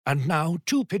And now,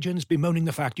 two pigeons bemoaning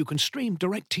the fact you can stream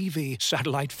DirecTV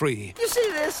satellite-free. You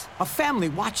see this? A family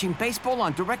watching baseball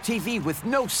on DirecTV with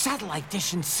no satellite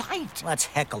dish in sight. Let's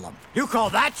heckle them. You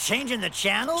call that changing the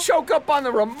channel? Choke up on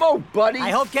the remote, buddy. I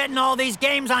hope getting all these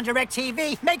games on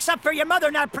DirecTV makes up for your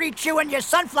mother not pre-chewing your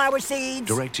sunflower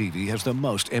seeds. DirecTV has the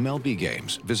most MLB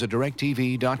games. Visit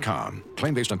DirecTV.com.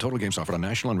 Claim based on total games offered on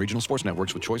national and regional sports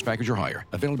networks with choice package or higher.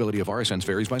 Availability of RSNs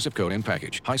varies by zip code and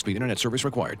package. High-speed internet service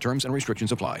required. Terms and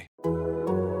restrictions apply.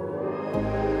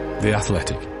 The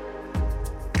Athletic.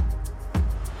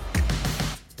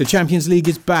 The Champions League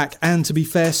is back, and to be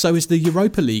fair, so is the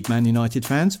Europa League, Man United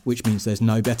fans, which means there's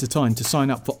no better time to sign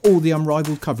up for all the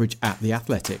unrivaled coverage at The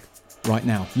Athletic. Right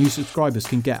now, new subscribers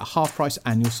can get a half-price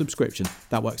annual subscription.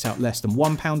 That works out less than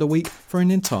 £1 a week for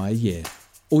an entire year.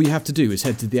 All you have to do is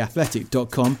head to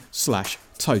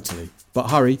theathletic.com/totally. But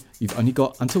hurry, you've only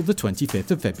got until the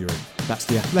 25th of February. That's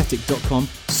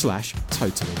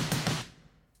theathletic.com/totally.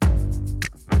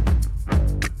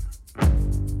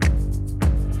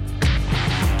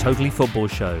 Totally Football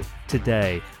Show.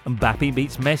 Today, Mbappe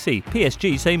beats Messi.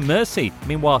 PSG say mercy.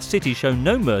 Meanwhile, City show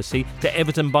no mercy to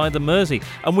Everton by the Mersey.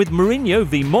 And with Mourinho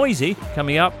v Moisey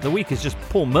coming up, the week is just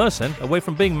Paul Merson away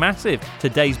from being massive.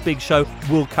 Today's big show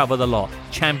will cover the lot.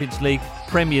 Champions League,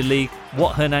 Premier League,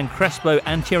 what Hernan Crespo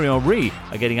and Thierry Henry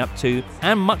are getting up to,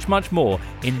 and much, much more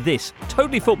in this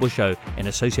Totally Football Show in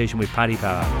association with Paddy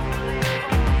Power.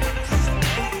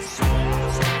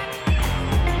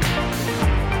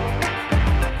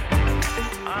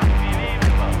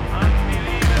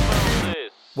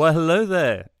 Well, hello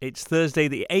there. It's Thursday,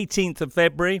 the 18th of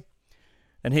February,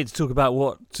 and here to talk about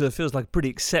what feels like a pretty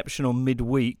exceptional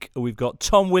midweek. We've got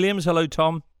Tom Williams. Hello,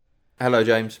 Tom. Hello,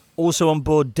 James. Also on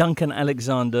board, Duncan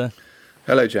Alexander.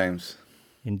 Hello, James.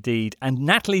 Indeed. And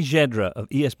Natalie Jedra of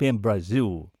ESPN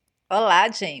Brazil. Hola,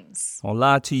 James.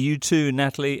 Hola to you too,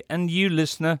 Natalie, and you,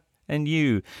 listener, and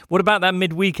you. What about that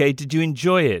midweek, eh? Did you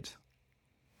enjoy it?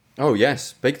 Oh,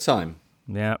 yes. Big time.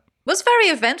 Yeah. It was very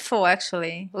eventful,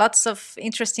 actually. Lots of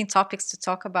interesting topics to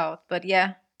talk about. But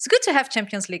yeah, it's good to have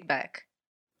Champions League back.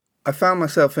 I found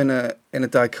myself in a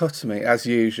dichotomy, as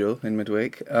usual, in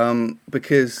midweek,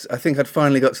 because I think I'd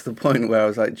finally got to the point where I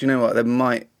was like, do you know what, there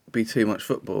might be too much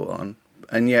football on,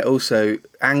 and yet also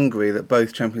angry that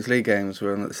both Champions League games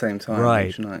were on at the same time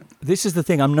each night. This is the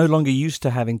thing, I'm no longer used to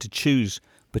having to choose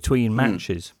between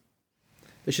matches.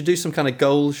 They should do some kind of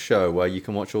goals show where you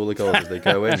can watch all the goals as they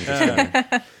go in.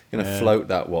 Just float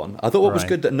that one. I thought what was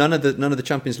good that none of the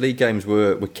Champions League games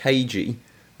were cagey.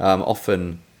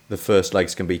 Often the first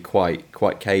legs can be quite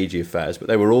cagey affairs, but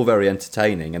they were all very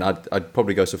entertaining. And I'd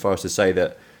probably go so far as to say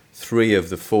that 3 of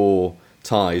the 4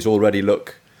 ties already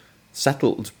look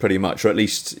settled pretty much, or at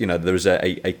least there's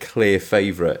a clear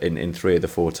favourite in 3 of the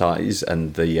 4 ties,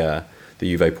 and the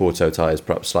Juve Porto tie is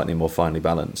perhaps slightly more finely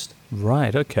balanced.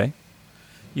 Right. Okay.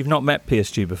 You've not met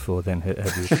PSG before, then, have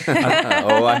you?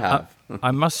 Oh, I have.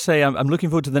 I must say, I'm looking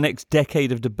forward to the next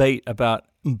decade of debate about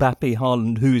Mbappe,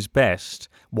 Haaland, who's best.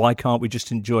 Why can't we just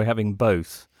enjoy having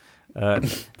both?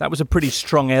 That was a pretty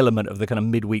strong element of the kind of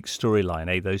midweek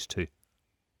storyline, those two.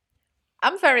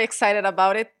 I'm very excited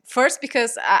about it. First,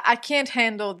 because I can't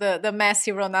handle the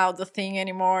Messi-Ronaldo thing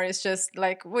anymore. It's just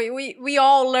like we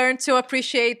all learned to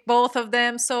appreciate both of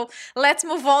them. So let's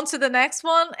move on to the next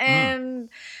one. And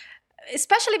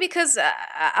especially because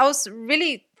I was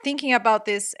really thinking about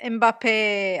this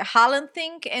Mbappe-Haaland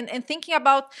thing and thinking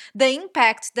about the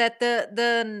impact that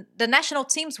the national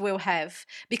teams will have.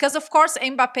 Because, of course,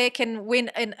 Mbappe can win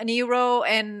an Euro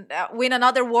and win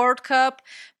another World Cup.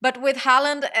 But with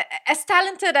Haaland, as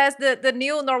talented as the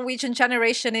new Norwegian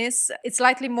generation is, it's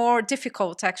slightly more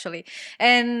difficult, actually.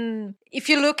 And if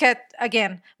you look at,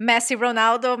 again, Messi,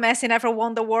 Ronaldo, Messi never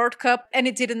won the World Cup and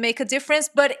it didn't make a difference,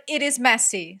 but it is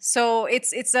Messi. So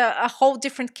it's a whole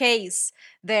different case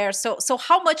there. So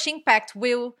how much impact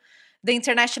will the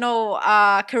international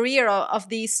career of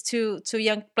these two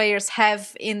young players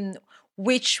have in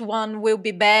which one will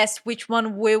be best, which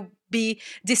one will be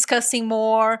discussing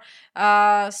more?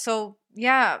 So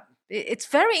yeah, it's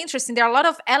very interesting. There are a lot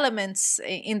of elements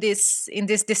in this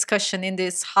discussion, in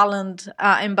this Haaland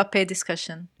Mbappe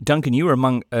discussion. Duncan, you were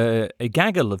among a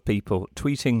gaggle of people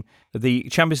tweeting the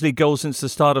Champions League goals since the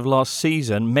start of last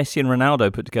season. Messi and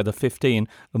Ronaldo put together 15,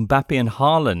 Mbappe and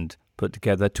Haaland put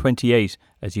together 28.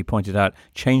 As you pointed out,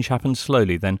 change happens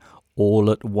slowly, then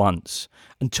all at once.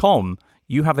 And Tom,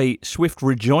 you have a swift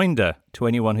rejoinder to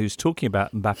anyone who's talking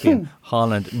about Mbappe and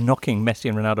Haaland knocking Messi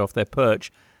and Ronaldo off their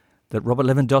perch, that Robert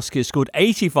Lewandowski has scored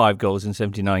 85 goals in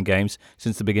 79 games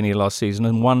since the beginning of last season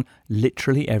and won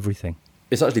literally everything.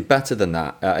 It's actually better than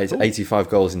that. It's 85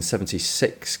 goals in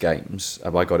 76 games.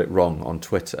 Have I got it wrong on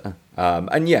Twitter?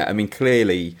 And yeah, I mean,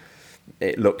 clearly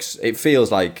it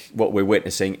feels like what we're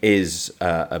witnessing is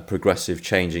a progressive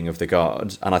changing of the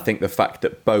guard. And I think the fact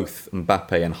that both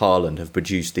Mbappe and Haaland have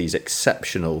produced these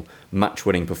exceptional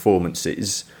match-winning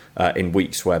performances in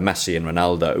weeks where Messi and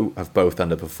Ronaldo have both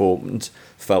underperformed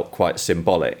felt quite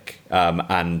symbolic.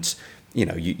 And, you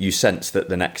know, you sense that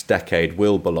the next decade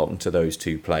will belong to those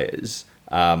two players.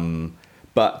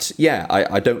 But yeah,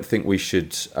 I don't think we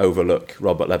should overlook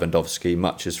Robert Lewandowski,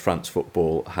 much as France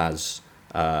Football has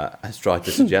tried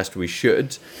to suggest we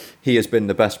should. He has been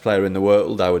the best player in the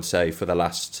world, I would say, for the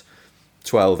last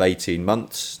 12, 18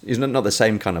 months. He's not the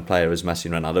same kind of player as Messi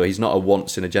and Ronaldo. He's not a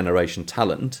once-in-a-generation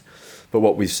talent. But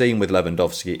what we've seen with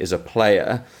Lewandowski is a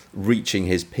player reaching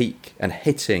his peak and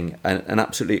hitting an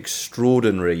absolutely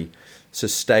extraordinary,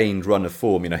 sustained run of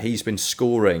form. You know, he's been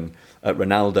scoring at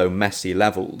Ronaldo, Messi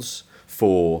levels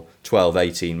for 12,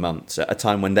 18 months, at a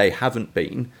time when they haven't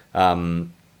been.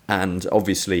 And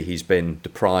obviously he's been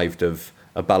deprived of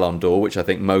a Ballon d'Or, which I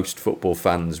think most football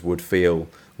fans would feel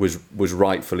was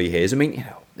rightfully his. I mean, you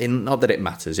know, not that it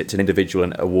matters. It's an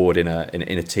individual award in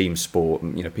a team sport.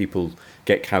 You know, people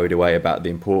get carried away about the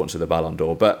importance of the Ballon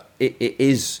d'Or, but it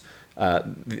is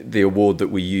the award that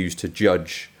we use to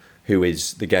judge who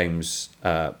is the game's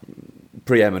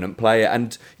preeminent player.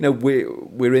 And you know,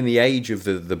 we're in the age of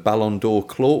the Ballon d'Or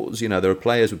clause. You know, there are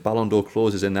players with Ballon d'Or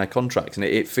clauses in their contracts, and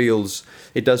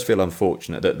it does feel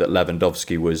unfortunate that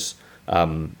Lewandowski was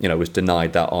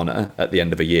denied that honour at the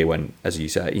end of a year when, as you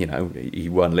say, you know, he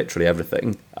won literally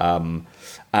everything.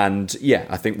 And yeah,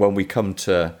 I think when we come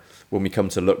to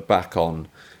look back on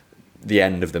the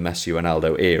end of the Messi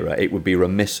Ronaldo era, it would be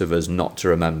remiss of us not to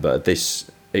remember this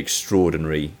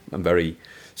extraordinary and very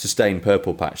sustained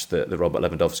purple patch that Robert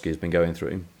Lewandowski has been going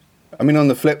through. I mean, on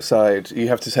the flip side, you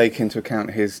have to take into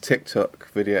account his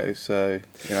TikTok videos. So,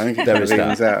 you know, I think there is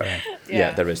that.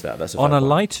 Yeah, there is that. That's on a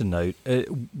lighter note.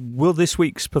 Will this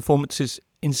week's performances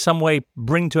in some way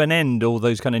bring to an end all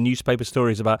those kind of newspaper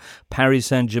stories about Paris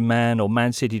Saint-Germain or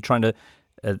Man City trying to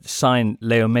sign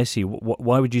Leo Messi?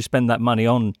 Why would you spend that money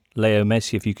on Leo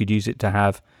Messi if you could use it to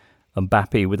have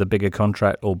Mbappe with a bigger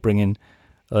contract or bring in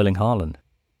Erling Haaland?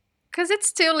 Because it's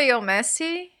still Leo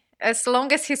Messi. As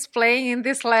long as he's playing in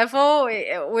this level,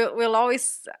 we'll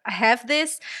always have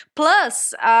this.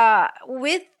 Plus,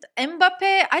 with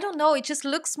Mbappe, I don't know, it just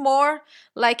looks more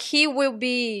like he will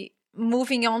be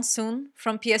moving on soon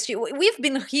from PSG. We've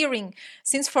been hearing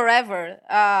since forever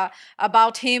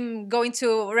about him going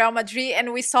to Real Madrid,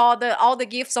 and we saw all the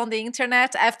gifs on the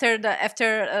internet after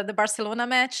the Barcelona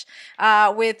match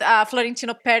with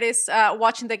Florentino Perez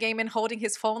watching the game and holding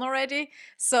his phone already.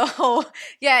 So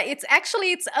yeah, it's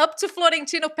up to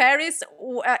Florentino Perez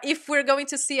if we're going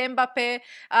to see Mbappe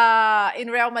in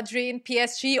Real Madrid, in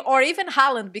PSG, or even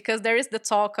Haaland, because there is the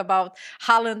talk about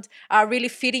Haaland really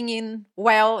fitting in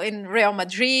well in Real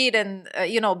Madrid, and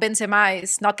Benzema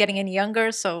is not getting any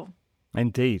younger, so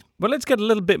indeed. Well, let's get a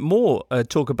little bit more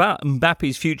talk about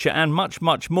Mbappe's future and much,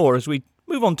 much more as we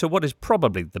move on to what is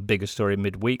probably the biggest story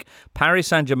midweek: Paris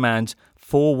Saint-Germain's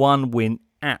 4-1 win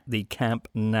at the Camp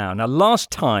Nou. Now, last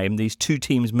time these two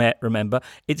teams met, remember,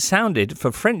 it sounded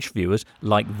for French viewers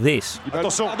like this.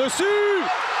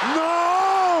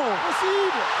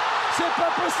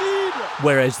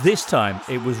 Whereas this time,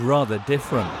 it was rather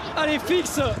different. Allez,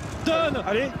 fixe, donne,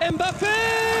 allez, Mbappé!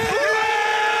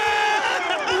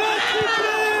 Le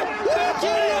triplé de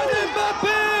Kylian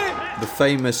Mbappé! The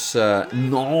famous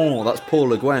no, that's Paul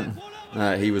Le Guen.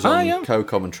 He was on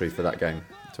co-commentary for that game,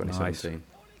 2017. Nice.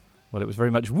 Well, it was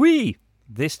very much oui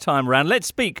this time round. Let's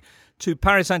speak to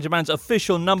Paris Saint-Germain's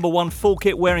official number one full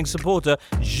kit wearing supporter,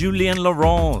 Julien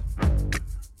Laurent.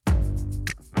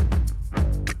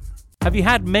 Have you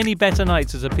had many better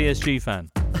nights as a PSG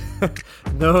fan?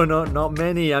 No, not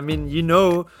many. I mean,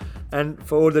 and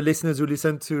for all the listeners who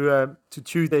listen to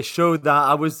Tuesday's show, that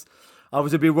I was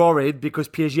a bit worried because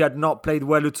PSG had not played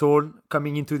well at all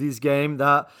coming into this game.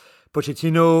 That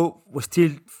Pochettino was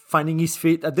still finding his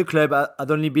feet at the club.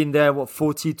 I'd only been there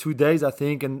 42 days, I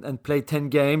think, and played 10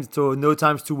 games, so no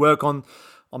time to work on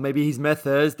maybe his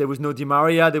methods. There was no Di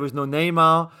Maria, there was no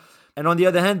Neymar. And on the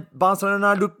other hand,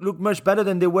 Barcelona looked much better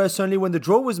than they were certainly when the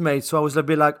draw was made. So I was a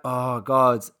bit like, oh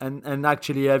God. And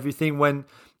actually everything went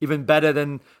even better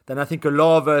than I think a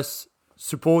lot of us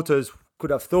supporters could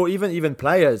have thought, even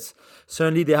players.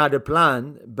 Certainly they had a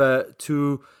plan, but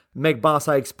to make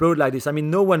Barca explode like this. I mean,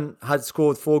 no one had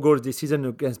scored 4 goals this season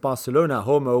against Barcelona,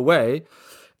 home or away.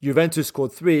 Juventus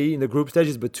scored 3 in the group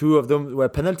stages, but 2 of them were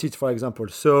penalties, for example.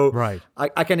 So right.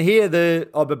 I can hear the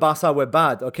Barca were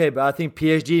bad, okay, but I think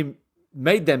PSG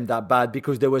made them that bad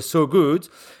because they were so good.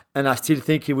 And I still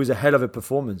think it was a hell of a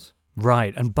performance.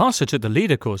 Right. And Barca took the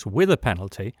lead, of course, with a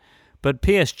penalty. But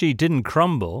PSG didn't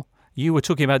crumble. You were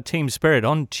talking about team spirit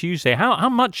on Tuesday. How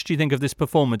much do you think of this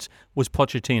performance was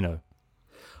Pochettino?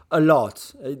 A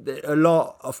lot.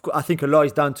 I think a lot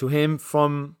is down to him.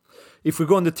 If we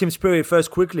go on the team spirit first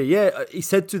quickly, he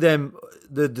said to them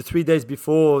the 3 days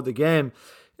before the game,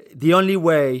 the only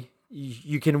way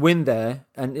you can win there,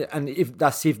 and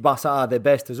if Barca are their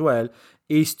best as well,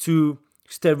 is to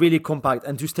stay really compact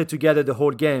and to stay together the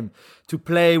whole game, to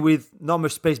play with not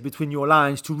much space between your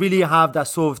lines, to really have that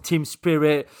sort of team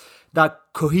spirit, that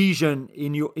cohesion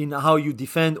in how you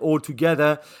defend all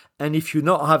together. And if you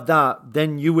not have that,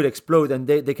 then you will explode, and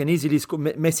they can easily score.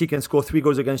 Messi can score 3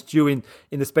 goals against you in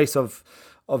the space of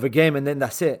a game, and then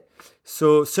that's it.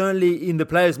 So certainly in the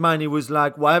players' mind, it was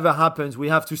like, whatever happens, we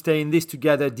have to stay in this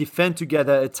together, defend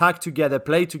together, attack together,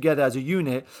 play together as a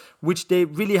unit, which they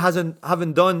really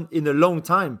haven't done in a long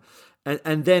time.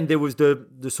 And then there was the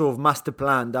sort of master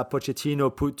plan that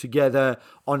Pochettino put together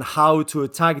on how to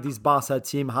attack this Barca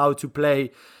team, how to play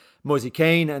Moise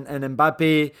Kean and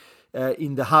Mbappe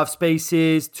in the half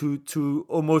spaces, to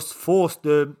almost force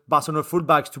the Barcelona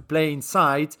fullbacks to play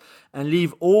inside and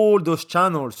leave all those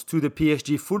channels to the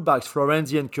PSG fullbacks,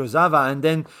 Florenzi and Kurzawa, and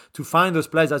then to find those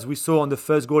players as we saw on the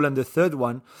first goal and the third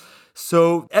one.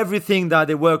 So everything that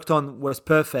they worked on was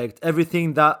perfect.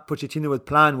 Everything that Pochettino had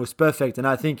planned was perfect. And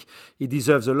I think he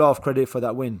deserves a lot of credit for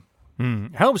that win.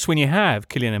 Helps when you have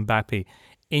Kylian Mbappe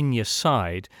in your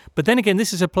side. But then again,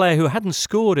 this is a player who hadn't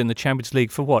scored in the Champions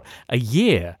League for a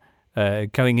year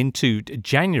going into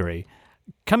January.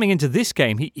 Coming into this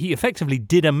game, he effectively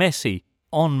did a Messi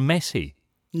on Messi.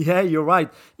 Yeah, you're right.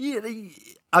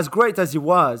 As great as he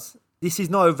was, this is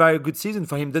not a very good season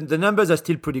for him. The numbers are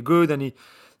still pretty good, and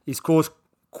he scores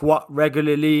quite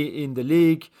regularly in the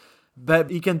league, but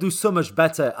he can do so much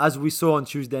better, as we saw on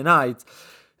Tuesday night.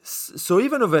 So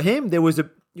even over him, there was a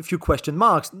few question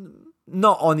marks,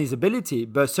 not on his ability,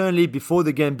 but certainly before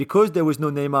the game, because there was no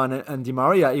Neymar and Di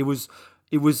Maria, it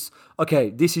was,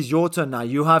 okay, this is your turn now.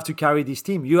 You have to carry this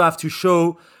team. You have to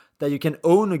show that you can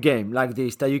own a game like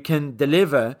this, that you can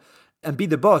deliver and be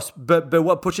the boss. But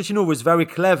what Pochettino was very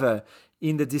clever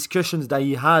in the discussions that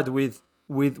he had with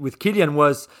Kylian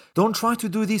was, don't try to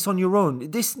do this on your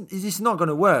own. This is not going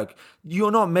to work.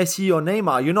 You're not Messi or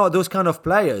Neymar. You're not those kind of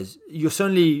players. You're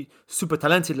certainly super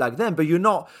talented like them, but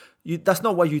that's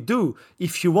not what you do.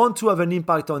 If you want to have an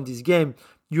impact on this game,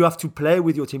 you have to play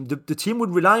with your team. The team would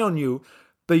rely on you,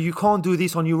 but you can't do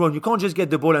this on your own. You can't just get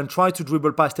the ball and try to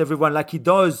dribble past everyone like he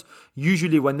does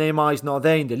usually when Neymar is not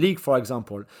there in the league, for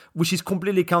example, which is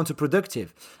completely counterproductive.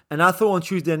 And I thought on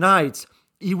Tuesday night,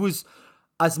 he was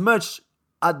as much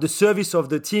at the service of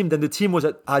the team than the team was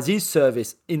at his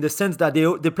service, in the sense that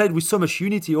they played with so much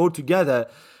unity all together,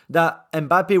 that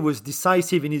Mbappe was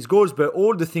decisive in his goals, but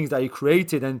all the things that he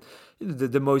created, and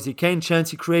the Moise Kean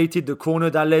chance he created, the corner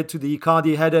that led to the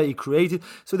Icardi header he created.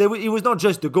 So it was not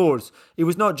just the goals. It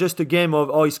was not just a game of,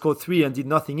 he scored 3 and did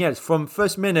nothing else. From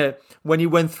first minute, when he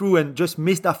went through and just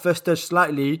missed that first touch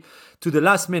slightly, to the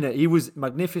last minute, he was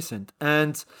magnificent.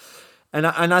 And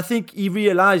I think he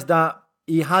realized that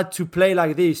he had to play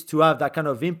like this to have that kind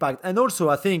of impact. And also,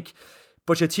 I think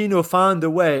Pochettino found a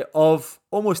way of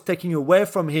almost taking away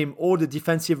from him all the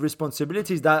defensive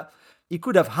responsibilities that he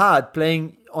could have had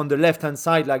playing on the left-hand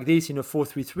side like this in a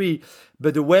 4-3-3.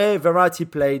 But the way Verratti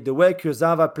played, the way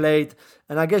Kurzawa played,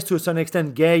 and I guess to a certain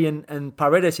extent Gay and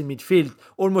Paredes in midfield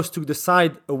almost took the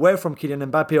side away from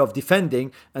Kylian Mbappe of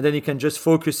defending, and then he can just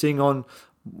focusing on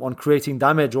creating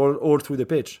damage all through the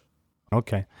pitch.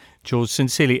 Okay. George,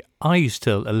 sincerely, are you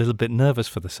still a little bit nervous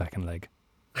for the second leg?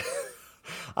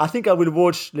 I think I will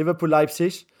watch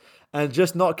Liverpool-Leipzig and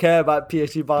just not care about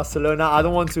PSG-Barcelona. I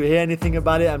don't want to hear anything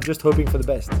about it. I'm just hoping for the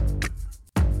best.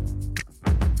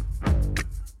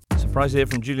 Surprise here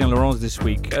from Julien Laurens this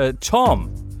week.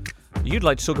 Tom, you'd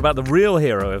like to talk about the real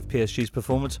hero of PSG's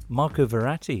performance, Marco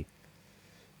Verratti.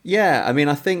 Yeah, I mean,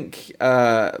 I think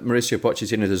Mauricio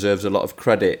Pochettino deserves a lot of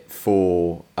credit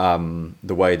for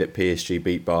the way that PSG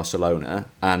beat Barcelona.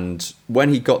 And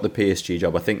when he got the PSG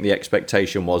job, I think the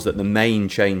expectation was that the main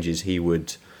changes he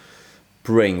would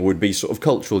bring would be sort of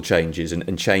cultural changes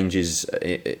and changes,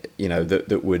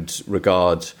 that would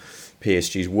regard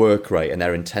PSG's work rate and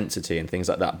their intensity and things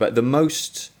like that. But the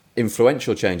most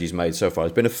influential change he's made so far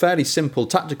has been a fairly simple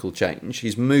tactical change.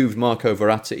 He's moved Marco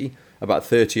Verratti about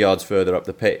 30 yards further up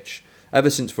the pitch.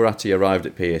 Ever since Verratti arrived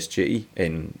at PSG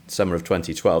in summer of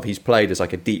 2012, he's played as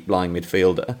like a deep-lying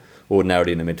midfielder,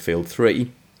 ordinarily in a midfield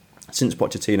 3. Since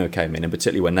Pochettino came in, and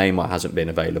particularly when Neymar hasn't been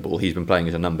available, he's been playing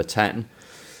as a number 10.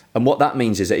 And what that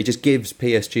means is that it just gives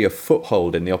PSG a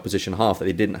foothold in the opposition half that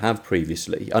they didn't have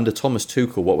previously. Under Thomas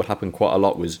Tuchel, what would happen quite a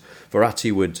lot was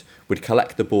Verratti would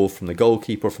collect the ball from the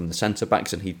goalkeeper, from the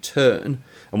centre-backs, and he'd turn.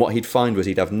 And what he'd find was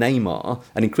he'd have Neymar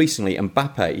and increasingly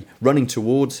Mbappe running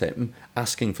towards him,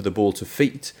 asking for the ball to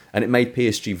feet. And it made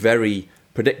PSG very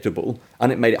predictable,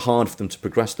 and it made it hard for them to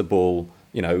progress the ball,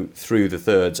 through the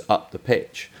thirds up the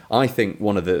pitch. I think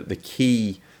one of the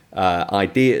key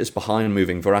ideas behind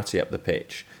moving Verratti up the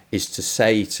pitch is to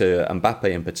say to Mbappe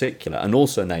in particular, and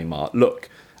also Neymar, look,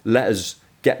 let us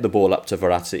get the ball up to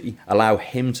Verratti, allow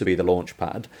him to be the launch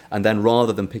pad, and then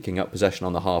rather than picking up possession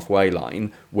on the halfway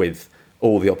line with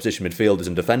all the opposition midfielders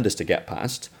and defenders to get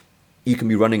past, you can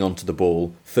be running onto the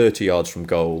ball 30 yards from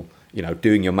goal,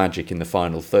 doing your magic in the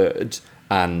final third.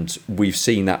 And we've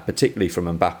seen that particularly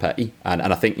from Mbappe. And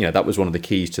I think, that was one of the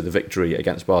keys to the victory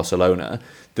against Barcelona.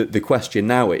 The question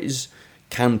now is,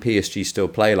 can PSG still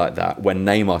play like that when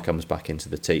Neymar comes back into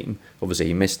the team? Obviously,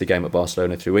 he missed the game at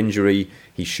Barcelona through injury.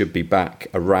 He should be back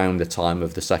around the time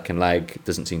of the second leg.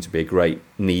 Doesn't seem to be a great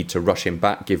need to rush him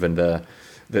back, given the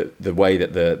way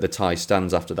that the tie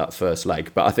stands after that first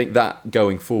leg. But I think that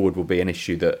going forward will be an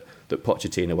issue that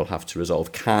Pochettino will have to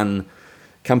resolve. Can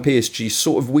PSG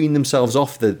sort of wean themselves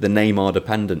off the Neymar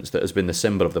dependence that has been the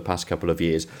symbol of the past couple of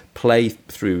years, play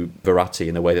through Verratti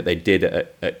in the way that they did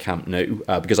at Camp Nou?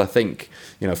 Because I think,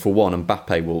 for one,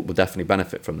 Mbappe will definitely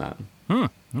benefit from that.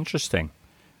 Interesting.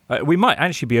 We might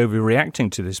actually be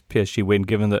overreacting to this PSG win,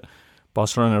 given that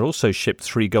Barcelona also shipped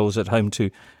 3 goals at home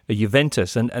to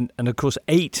Juventus and of course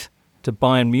 8 to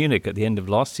Bayern Munich at the end of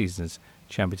last season's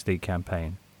Champions League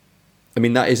campaign. I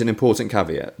mean, that is an important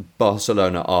caveat.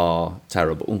 Barcelona are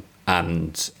terrible,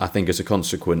 and I think as a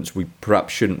consequence, we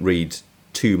perhaps shouldn't read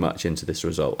too much into this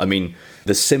result. I mean,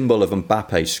 the symbol of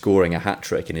Mbappe scoring a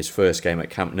hat-trick in his first game at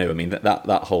Camp Nou, I mean,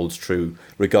 that holds true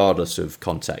regardless of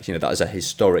context. That is a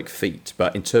historic feat.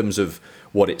 But in terms of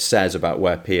what it says about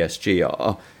where PSG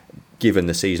are, given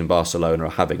the season Barcelona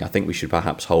are having, I think we should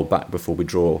perhaps hold back before we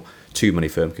draw too many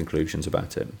firm conclusions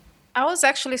about it. I was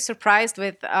actually surprised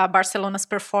with Barcelona's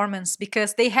performance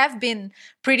because they have been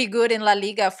pretty good in La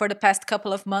Liga for the past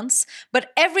couple of months.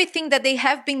 But everything that they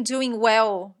have been doing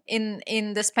well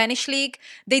in the Spanish league,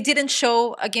 they didn't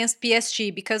show against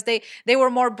PSG because they were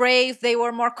more brave, they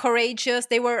were more courageous,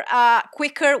 they were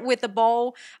quicker with the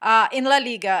ball in La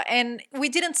Liga. And we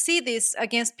didn't see this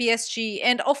against PSG.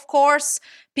 And of course,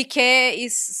 Piqué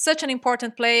is such an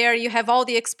important player. You have all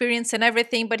the experience and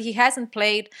everything, but he hasn't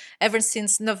played ever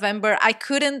since November. I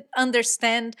couldn't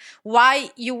understand why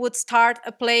you would start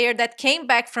a player that came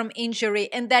back from injury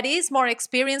and that is more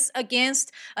experienced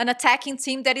against an attacking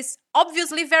team that is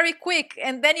obviously very quick.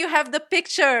 And then you have the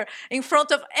picture in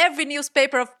front of every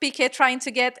newspaper of Piqué trying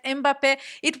to get Mbappe.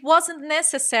 It wasn't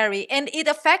necessary, and it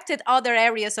affected other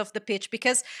areas of the pitch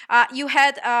because you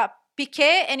had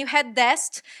Piqué and you had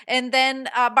Dest, and then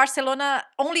Barcelona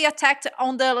only attacked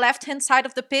on the left-hand side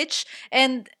of the pitch.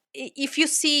 And if you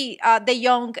see De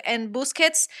Jong and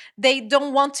Busquets, they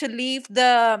don't want to leave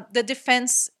the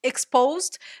defense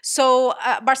exposed. So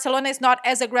Barcelona is not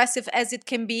as aggressive as it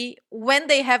can be when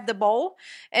they have the ball.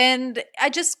 And I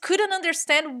just couldn't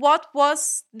understand what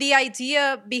was the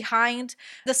idea behind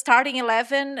the starting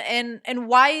 11 and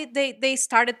why they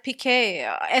started Piqué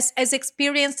as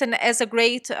experienced and as a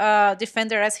great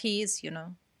defender as he is, I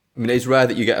mean, it's rare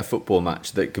that you get a football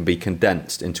match that can be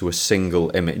condensed into a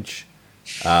single image.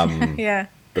 Yeah.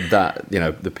 But that,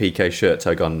 the Piqué shirt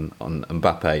tag on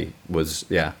Mbappe was,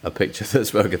 a picture that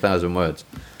spoke 1,000 words.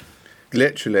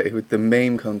 Literally, with the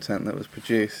meme content that was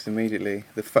produced immediately.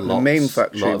 The meme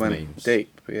factory went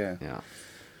deep,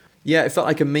 Yeah, it felt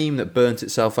like a meme that burnt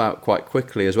itself out quite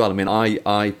quickly as well. I mean,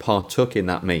 I partook in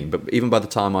that meme, but even by the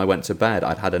time I went to bed,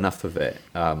 I'd had enough of it.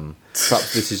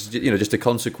 Perhaps this is, just a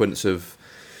consequence of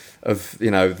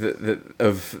the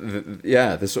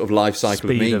sort of life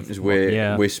cycle of memes.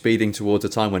 We're speeding towards a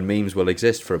time when memes will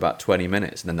exist for about 20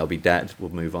 minutes and then they'll be dead. We'll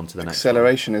move on to the next one.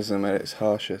 Accelerationism at its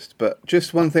harshest. But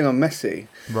just one thing on Messi.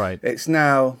 Right. It's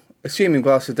now, assuming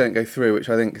Barca don't go through, which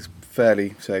I think is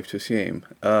fairly safe to assume,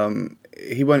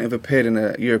 he won't have appeared in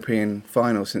a European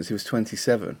final since he was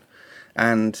 27.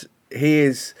 And he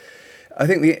is, I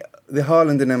think the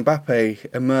Haaland and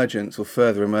Mbappe emergence or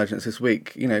further emergence this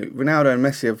week, Ronaldo and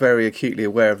Messi are very acutely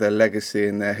aware of their legacy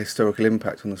and their historical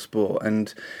impact on the sport.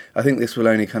 And I think this will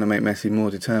only kind of make Messi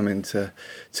more determined to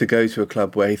go to a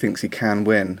club where he thinks he can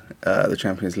win the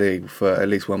Champions League for at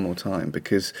least one more time.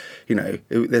 Because,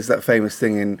 there's that famous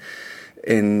thing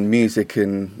in music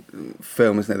and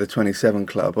film, isn't it, the 27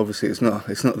 Club? Obviously, it's not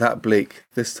that bleak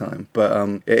this time.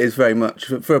 But it is very much,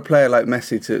 for a player like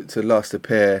Messi to last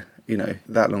appear,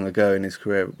 that long ago in his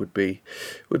career would be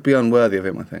unworthy of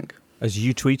him, I think. As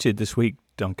you tweeted this week,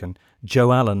 Duncan,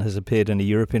 Joe Allen has appeared in a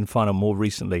European final more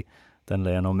recently than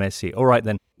Lionel Messi. All right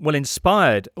then. Well,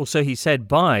 inspired, also he said,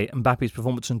 by Mbappe's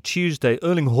performance on Tuesday,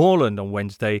 Erling Haaland on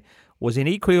Wednesday was in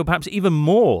equally or perhaps even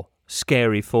more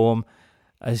scary form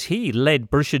as he led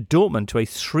Borussia Dortmund to a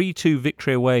 3-2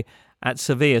 victory away at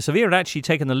Sevilla. Sevilla had actually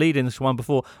taken the lead in this one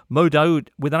before Mo Daoud,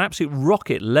 with an absolute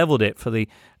rocket, levelled it for the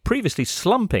previously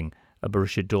slumping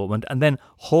Borussia Dortmund, and then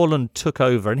Haaland took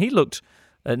over, and he looked,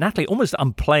 Natalie, almost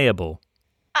unplayable.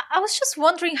 I was just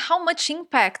wondering how much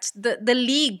impact the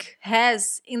league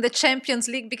has in the Champions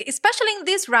League, especially in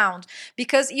this round,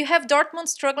 because you have Dortmund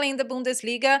struggling in the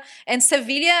Bundesliga, and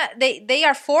Sevilla, they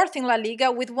are fourth in La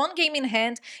Liga with one game in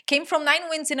hand, came from 9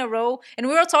 wins in a row, and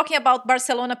we were talking about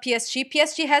Barcelona, PSG.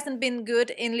 PSG hasn't been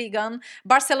good in Ligue 1.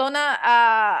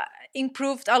 Barcelona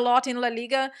improved a lot in La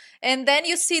Liga, and then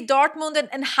you see Dortmund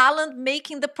and Haaland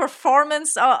making the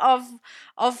performance of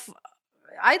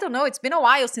I don't know, it's been a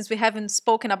while since we haven't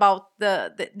spoken about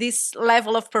this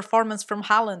level of performance from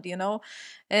Haaland,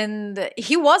 and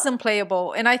he was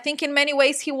unplayable. And I think in many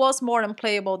ways he was more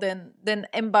unplayable than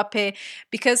Mbappe,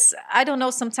 because I don't know,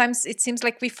 sometimes it seems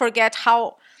like we forget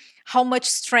how much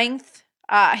strength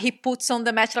he puts on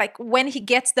the match. Like when he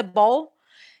gets the ball,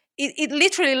 it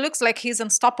literally looks like he's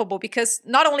unstoppable, because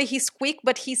not only he's quick,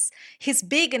 but he's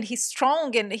big and he's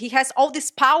strong, and he has all this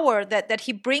power that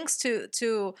he brings to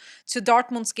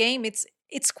Dortmund's game.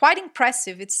 It's quite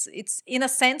impressive. It's in a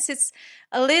sense, it's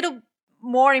a little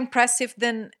more impressive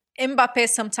than Mbappe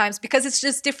sometimes, because it's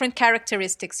just different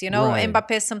characteristics, Right.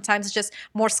 Mbappe is sometimes just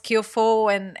more skillful,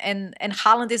 and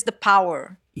Haaland is the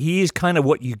power. He is kind of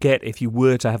what you get if you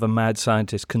were to have a mad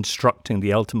scientist constructing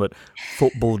the ultimate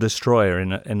football destroyer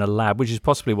in a lab, which is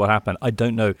possibly what happened. I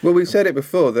don't know. Well, we've said it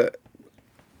before that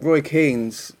Roy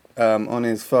Keane's on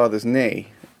his father's knee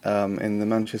in the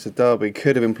Manchester derby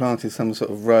could have implanted some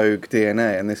sort of rogue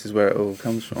DNA, and this is where it all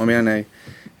comes from. I mean, I know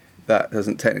that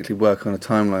doesn't technically work on a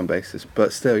timeline basis,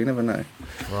 but still, you never know.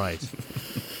 Right.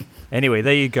 Anyway,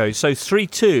 there you go. So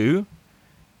 3-2,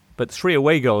 but 3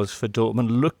 away goals for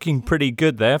Dortmund, looking pretty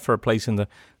good there for a place in the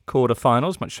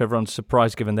quarter-finals, much to everyone's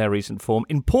surprise given their recent form.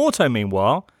 In Porto,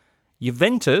 meanwhile,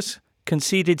 Juventus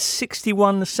conceded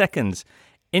 61 seconds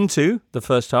into the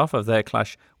first half of their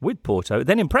clash with Porto,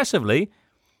 then impressively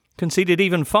conceded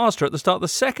even faster at the start of the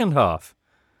second half.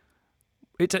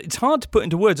 It's hard to put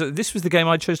into words. This was the game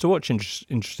I chose to watch,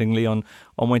 interestingly, on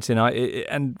Wednesday night,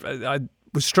 and I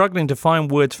was struggling to find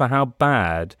words for how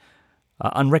bad,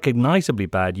 unrecognisably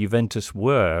bad, Juventus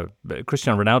were.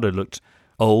 Cristiano Ronaldo looked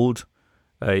old.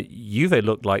 Juve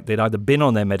looked like they'd either been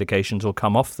on their medications or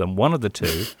come off them, one of the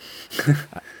two.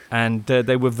 And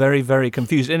they were very, very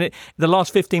confused. And the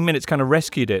last 15 minutes kind of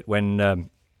rescued it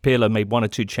when Pirlo made 1 or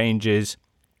 2 changes,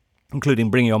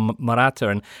 including bringing on Morata,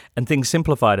 and things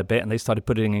simplified a bit, and they started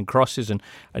putting in crosses,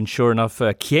 and sure enough,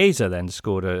 Chiesa then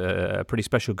scored a pretty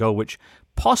special goal, which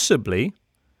possibly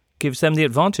gives them the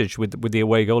advantage with the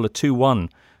away goal, a 2-1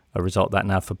 result that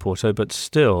now for Porto, but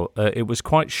still, it was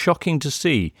quite shocking to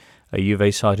see a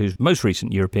Juve side whose most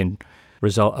recent European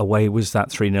result away was that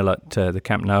 3-0 at the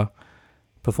Camp Nou,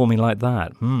 performing like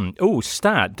that. Oh,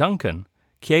 stat, Duncan.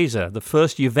 Chiesa, the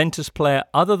first Juventus player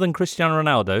other than Cristiano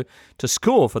Ronaldo to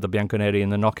score for the Bianconeri in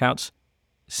the knockouts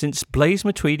since Blaise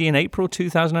Matuidi in April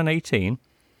 2018.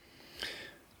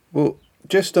 Well,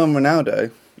 just on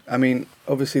Ronaldo, I mean,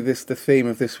 obviously the theme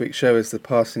of this week's show is the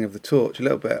passing of the torch a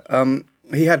little bit.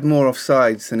 He had more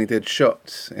offsides than he did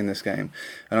shots in this game,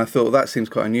 and I thought that seems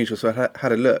quite unusual, so I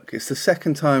had a look. It's the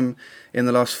second time in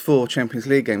the last 4 Champions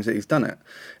League games that he's done it,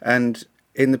 and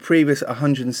in the previous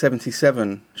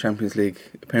 177 Champions League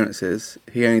appearances,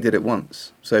 he only did it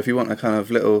once. So if you want a kind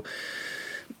of little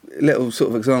sort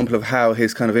of example of how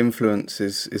his kind of influence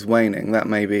is waning, that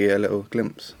may be a little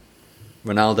glimpse.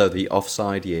 Ronaldo, the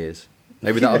offside years.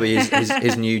 Maybe that'll be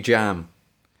his new jam.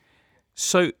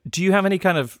 So do you have any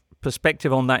kind of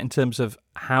perspective on that in terms of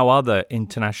how other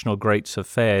international greats have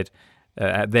fared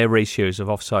at their ratios of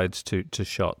offsides to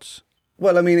shots?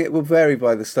 Well, I mean, it will vary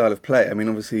by the style of play. I mean,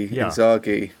 obviously,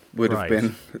 Inzaghi would have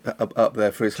been up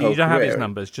there for his whole career. Do you have his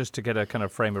numbers just to get a kind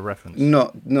of frame of reference?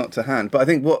 Not to hand. But I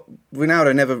think what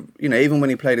Ronaldo never, even when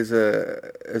he played as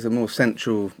a more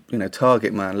central,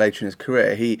 target man later in his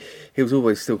career, he was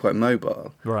always still quite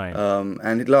mobile. Right.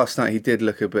 And last night he did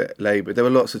look a bit laboured. There were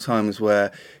lots of times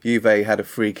where Juve had a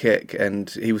free kick and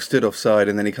he was stood offside,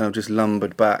 and then he kind of just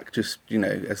lumbered back, just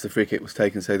as the free kick was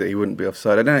taken, so that he wouldn't be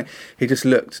offside. I don't know. He just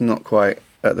looked not quite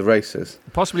at the races.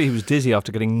 Possibly he was dizzy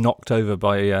after getting knocked over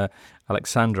by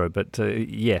Alexandro, but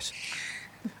yes.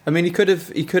 I mean, he could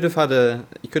have had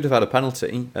a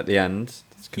penalty at the end.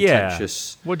 It's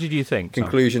contentious. What did you think?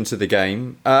 Conclusion to the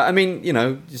game. I mean,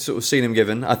 you've sort of seen him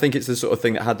given. I think it's the sort of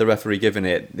thing that had the referee given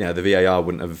it, the VAR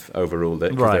wouldn't have overruled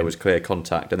it because there was clear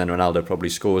contact, and then Ronaldo probably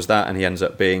scores that, and he ends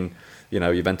up being,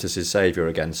 Juventus' saviour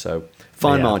again. So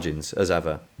fine margins as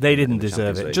ever. They didn't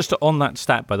deserve it. Just on that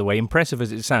stat, by the way, impressive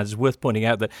as it sounds, it's worth pointing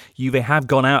out that Juve have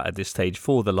gone out at this stage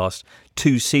for the last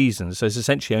 2 seasons. So it's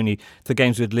essentially only the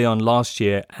games with Lyon last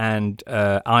year and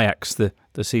Ajax the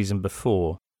season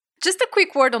before. Just a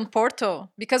quick word on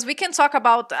Porto, because we can talk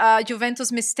about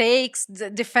Juventus' mistakes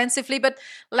defensively, but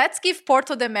let's give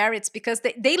Porto the merits, because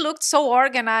they looked so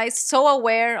organized, so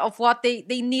aware of what they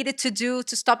needed to do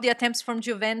to stop the attempts from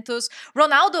Juventus.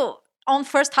 Ronaldo, on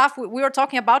first half, we were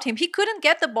talking about him. He couldn't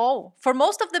get the ball for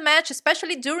most of the match,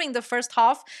 especially during the first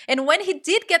half. And when he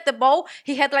did get the ball,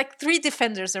 he had like 3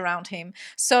 defenders around him.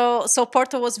 So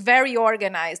Porto was very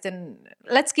organized, and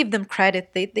let's give them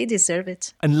credit. They deserve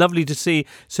it. And lovely to see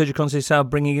Sergio Conceição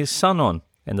bringing his son on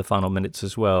in the final minutes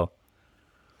as well.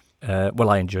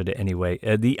 I enjoyed it anyway.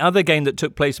 The other game that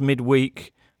took place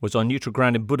midweek was on neutral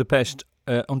ground in Budapest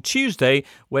on Tuesday,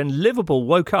 when Liverpool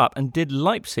woke up and did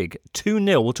Leipzig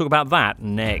 2-0. We'll talk about that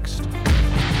next.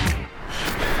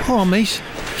 Oh, mate,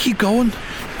 keep going.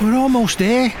 We're almost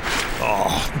there.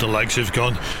 Oh, the legs have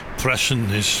gone. Pressing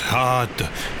is hard. The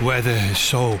weather is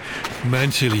so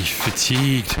mentally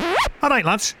fatigued. All right,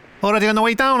 lads. Already on the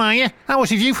way down, are you? How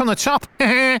was your view from the top?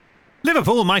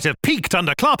 Liverpool might have peaked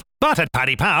under Klopp, but at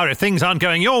Paddy Power, if things aren't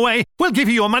going your way, we'll give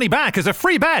you your money back as a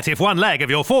free bet if one leg of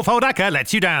your fourfold acca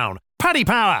lets you down. Paddy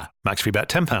Power. Max free bet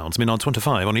 £10, min odds 1 to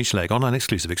 5 on each leg. Online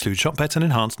exclusive. Exclude shop bets and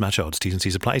enhanced match odds. T's and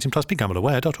C's apply. 18 plus.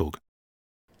 BeGambleAware.org.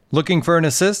 Looking for an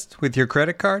assist with your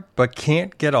credit card but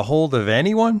can't get a hold of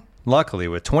anyone? Luckily,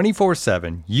 with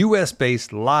 24/7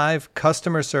 US-based live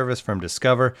customer service from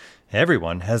Discover,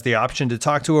 everyone has the option to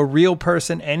talk to a real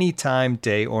person anytime,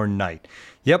 day or night.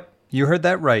 Yep, you heard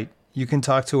that right. You can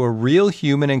talk to a real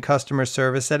human in customer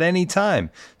service at any time.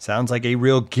 Sounds like a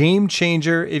real game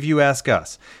changer if you ask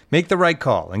us. Make the right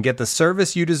call and get the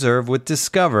service you deserve with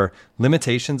Discover.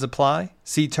 Limitations apply.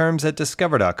 See terms at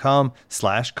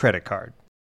discover.com/creditcard.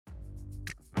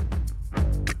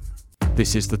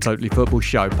 This is the Totally Football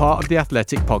Show, part of the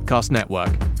Athletic Podcast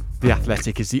Network. The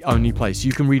Athletic is the only place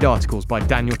you can read articles by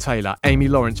Daniel Taylor, Amy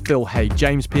Lawrence, Phil Hay,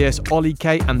 James Pearce, Ollie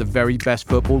Kay, and the very best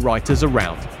football writers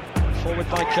around. Forward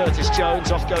by Curtis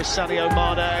Jones, off goes Sadio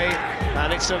Mane,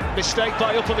 and it's a mistake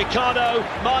by Upamecano.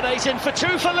 Mane's in for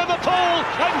 2 for Liverpool,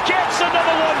 and gets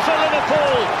another one for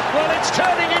Liverpool. Well, it's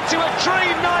turning into a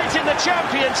dream night in the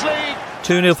Champions League.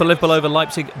 2-0 for Liverpool over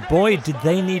Leipzig. Boy, did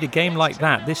they need a game like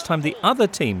that. This time the other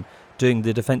team doing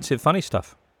the defensive funny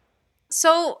stuff.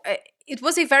 So it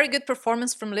was a very good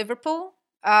performance from Liverpool.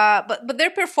 But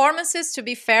their performances, to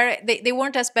be fair, they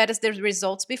weren't as bad as their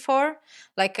results before.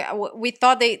 Like we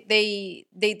thought they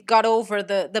got over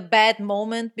the bad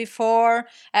moment before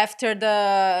after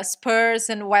the Spurs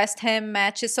and West Ham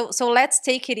matches. So let's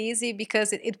take it easy,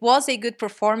 because it was a good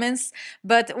performance,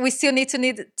 but we still need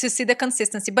to see the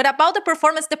consistency. But about the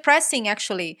performance, the pressing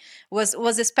actually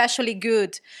was especially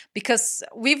good, because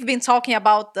we've been talking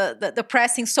about the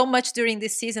pressing so much during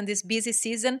this season, this busy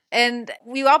season, and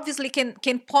we obviously can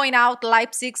point out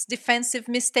Leipzig's defensive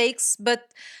mistakes,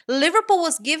 but Liverpool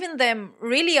was giving them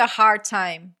really a hard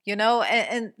time,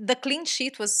 and the clean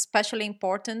sheet was especially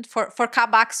important for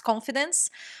Kabak's confidence,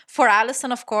 for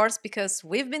Alisson, of course, because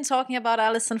we've been talking about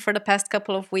Alisson for the past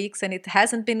couple of weeks and it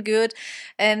hasn't been good.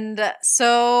 And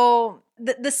so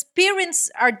the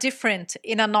spirits are different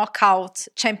in a knockout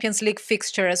Champions League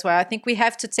fixture as well. I think we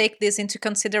have to take this into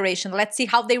consideration. Let's see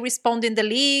how they respond in the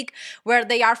league, where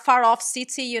they are far off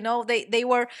City. They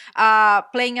were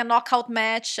playing a knockout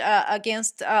match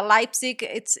against Leipzig.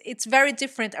 It's very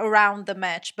different around the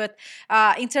match. But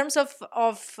in terms of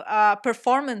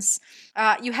performance,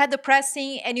 you had the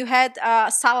pressing, and you had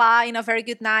Salah in a very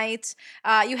good night.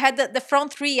 You had the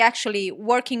front three actually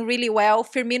working really well.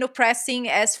 Firmino pressing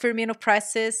as Firmino presses.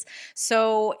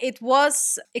 So it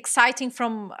was exciting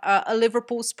from a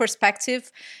Liverpool's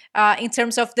perspective in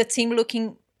terms of the team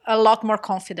looking a lot more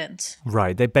confident.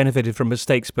 Right, they benefited from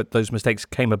mistakes, but those mistakes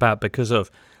came about because of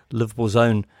Liverpool's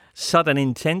own sudden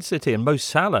intensity. And Mo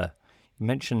Salah, you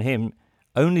mentioned him,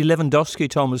 only Lewandowski,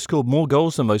 Tom, has scored more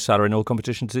goals than Mo Salah in all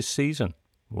competitions this season.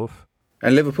 Woof.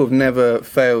 And Liverpool have never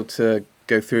failed to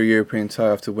go through a European tie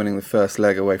after winning the first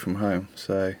leg away from home.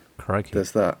 So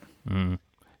there's that.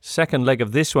 Second leg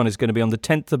of this one is going to be on the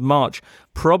 10th of March,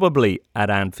 probably at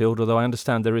Anfield, although I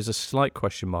understand there is a slight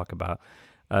question mark about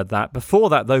that. Before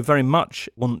that, though, very much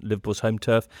on Liverpool's home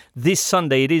turf. This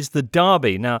Sunday, it is the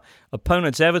derby. Now,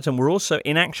 opponents Everton were also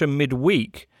in action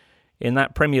midweek in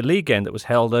that Premier League game that was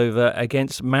held over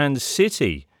against Man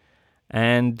City.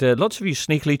 And lots of you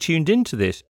sneakily tuned into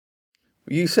this.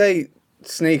 You say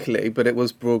sneakily, but it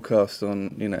was broadcast on,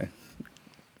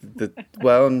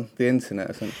 on the internet,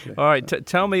 essentially. All right,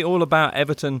 tell me all about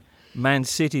Everton Man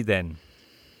City then.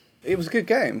 It was a good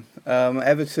game.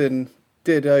 Everton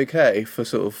did okay for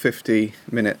sort of 50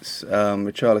 minutes.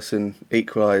 Richarlison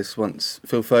equalised once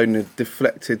Phil Foden had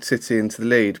deflected City into the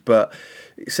lead, but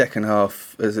second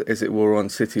half, as it wore on,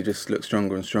 City just looked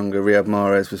stronger and stronger. Riyad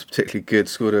Mahrez was particularly good,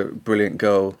 scored a brilliant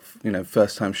goal,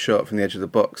 first time shot from the edge of the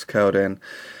box, curled in.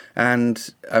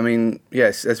 And, I mean,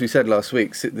 yes, as we said last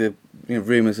week, the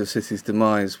rumours of City's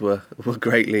demise were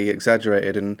greatly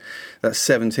exaggerated, and that's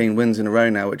 17 wins in a row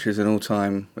now, which is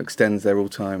extends their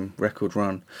all-time record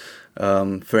run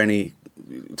for any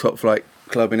top-flight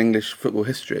club in English football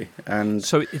history. And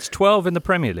so it's 12 in the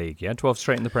Premier League, yeah? 12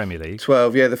 straight in the Premier League?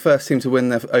 12, yeah. The first team to win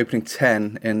their opening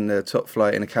 10 in the top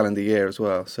flight in a calendar year as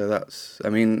well. So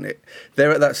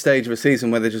they're at that stage of a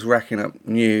season where they're just racking up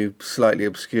new, slightly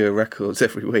obscure records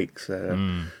every week. So,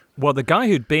 Well, the guy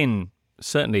who'd been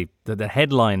certainly the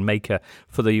headline maker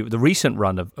for the recent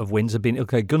run of wins had been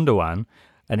Ilkay Gundogan,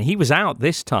 and he was out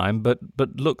this time, but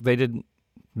look, they didn't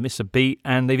miss a beat,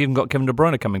 and they've even got Kevin De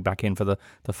Bruyne coming back in for the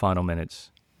final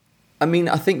minutes. I mean,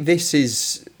 I think this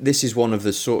is one of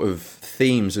the sort of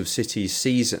themes of City's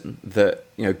season, that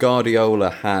Guardiola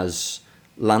has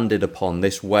landed upon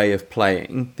this way of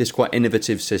playing, this quite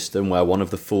innovative system where one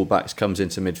of the fullbacks comes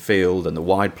into midfield and the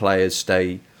wide players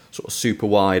stay sort of super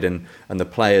wide, and the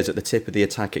players at the tip of the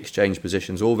attack exchange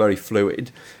positions, all very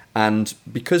fluid. And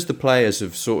because the players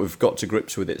have sort of got to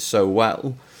grips with it so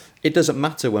well, it doesn't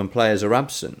matter when players are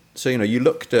absent. So you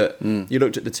looked at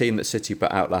the team that City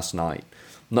put out last night.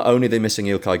 Not only are they missing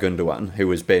Ilkay Gundogan, who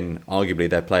has been arguably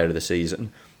their player of the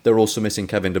season, they're also missing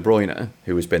Kevin De Bruyne,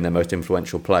 who has been their most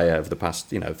influential player of the past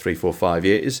 3, 4, 5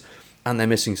 years, and they're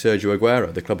missing Sergio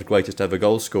Aguero, the club's greatest ever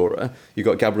goal scorer. You've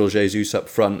got Gabriel Jesus up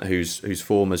front, whose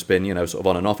form has been sort of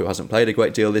on and off, who hasn't played a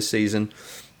great deal this season.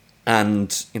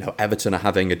 And Everton are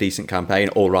having a decent campaign.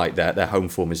 All right, their home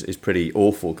form is pretty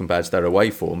awful compared to their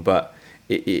away form, but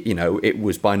it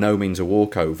was by no means a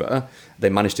walkover. They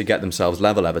managed to get themselves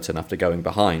level, Everton, after going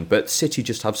behind. But City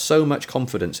just have so much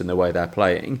confidence in the way they're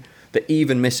playing that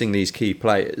even missing these key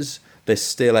players, they're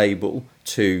still able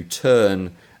to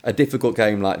turn a difficult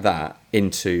game like that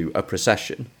into a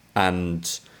procession.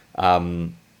 And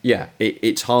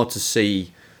it's hard to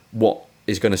see what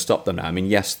is going to stop them now. I mean,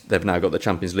 yes, they've now got the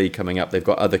Champions League coming up. They've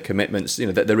got other commitments.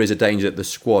 That there is a danger that the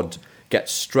squad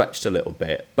gets stretched a little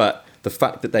bit. But the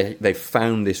fact that they've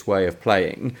found this way of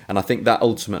playing, and I think that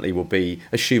ultimately will be,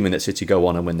 assuming that City go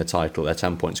on and win the title, they're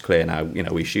 10 points clear now.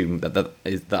 We assume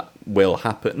that will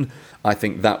happen. I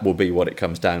think that will be what it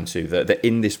comes down to. That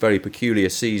in this very peculiar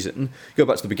season, go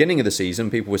back to the beginning of the season,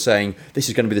 people were saying this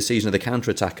is going to be the season of the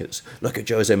counter-attackers. Look at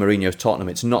Jose Mourinho's Tottenham.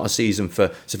 It's not a season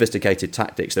for sophisticated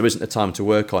tactics. There isn't the time to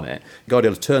work on it.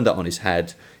 Guardiola turned that on his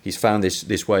head. He's found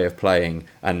this way of playing,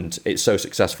 and it's so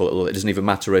successful it doesn't even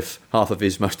matter if half of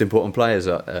his most important players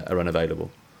are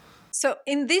unavailable. So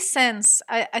in this sense,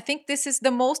 I think this is the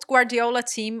most Guardiola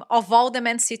team of all the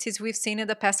Man Cities we've seen in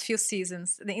the past few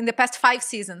seasons, in the past 5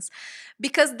 seasons,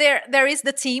 because there is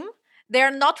the team. They're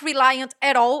not reliant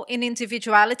at all in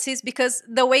individualities, because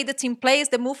the way the team plays,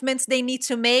 the movements they need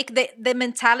to make, the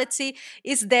mentality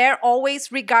is there always,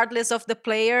 regardless of the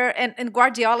player. And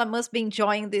Guardiola must be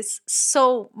enjoying this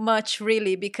so much,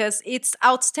 really, because it's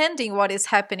outstanding what is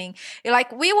happening.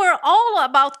 Like, we were all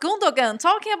about Gundogan,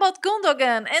 talking about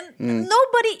Gundogan, and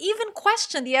nobody even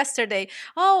questioned yesterday,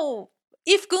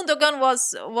 if Gundogan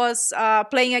was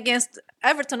playing against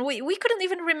Everton, we couldn't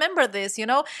even remember this,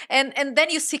 And then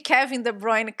you see Kevin De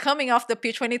Bruyne coming off the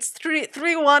pitch when it's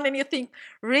 3-1, and you think,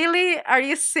 really? Are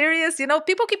you serious?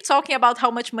 People keep talking about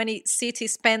how much money City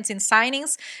spends in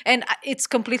signings, and it's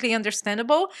completely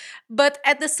understandable. But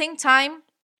at the same time,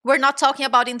 we're not talking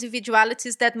about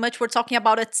individualities that much. We're talking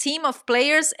about a team of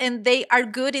players, and they are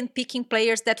good in picking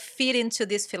players that fit into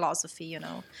this philosophy,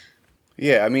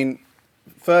 Yeah, I mean,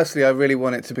 firstly, I really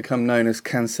want it to become known as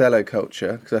Cancelo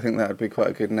culture, because I think that would be quite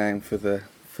a good name for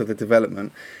the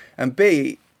development. And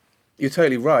B, You're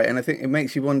totally right, and I think it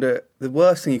makes you wonder. The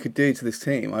worst thing you could do to this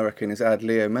team, I reckon, is add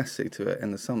Leo Messi to it in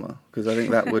the summer, because I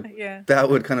think that would that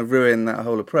would kind of ruin that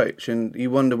whole approach. And you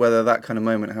wonder whether that kind of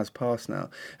moment has passed now.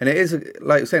 And it is,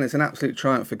 like you're saying, it's an absolute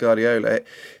triumph for Guardiola.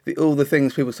 All the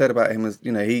things people said about him was,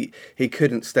 he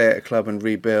couldn't stay at a club and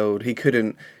rebuild. He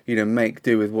couldn't, make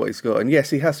do with what he's got. And yes,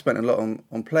 he has spent a lot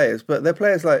on players, but they're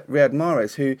players like Riyad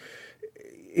Mahrez who,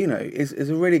 is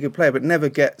a really good player, but never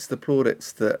gets the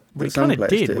plaudits that some players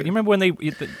do. You remember when they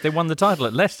won the title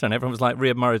at Leicester, and everyone was like,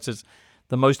 Riyad Mahrez is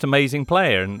the most amazing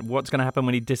player, and what's going to happen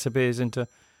when he disappears into...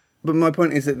 But my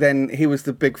point is that then he was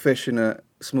the big fish in a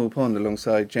small pond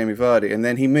alongside Jamie Vardy, and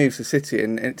then he moves to City,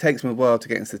 and it takes him a while to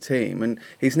get into the team, and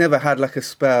he's never had like a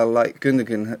spell like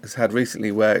Gundogan has had recently,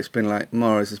 where it's been like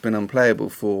Mahrez has been unplayable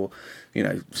for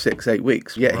 6-8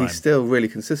 weeks, yet He's still really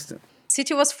consistent.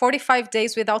 City was 45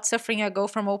 days without suffering a goal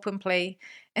from open play.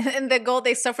 And the goal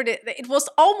they suffered, it was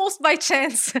almost by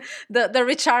chance, the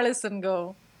Richarlison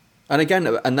goal. And again,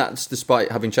 and that's despite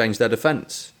having changed their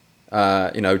defence.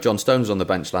 John Stones on the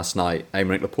bench last night.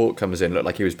 Aymeric Laporte comes in, looked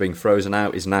like he was being frozen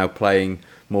out, is now playing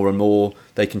more and more.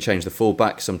 They can change the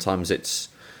full-back. Sometimes it's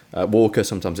Walker,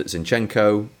 sometimes it's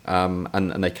Zinchenko,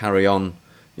 and they carry on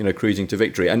cruising to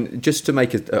victory. And just to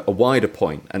make a wider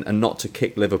point, and not to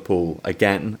kick Liverpool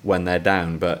again when they're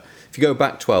down, but if you go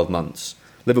back 12 months,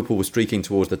 Liverpool was streaking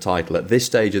towards the title. At this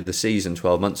stage of the season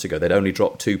 12 months ago, they'd only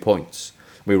dropped 2 points.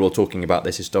 We were all talking about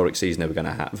this historic season they were going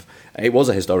to have. It was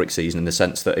a historic season in the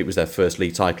sense that it was their first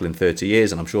league title in 30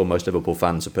 years, and I'm sure most Liverpool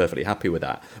fans are perfectly happy with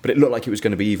that. But it looked like it was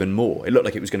going to be even more. It looked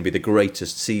like it was going to be the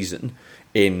greatest season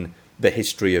in the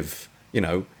history of,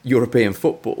 European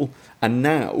football. And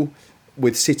now,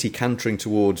 with City cantering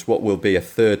towards what will be a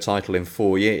third title in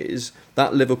 4 years,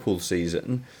 that Liverpool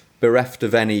season, bereft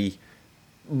of any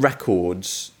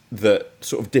records that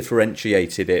sort of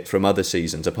differentiated it from other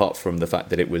seasons, apart from the fact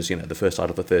that it was, the first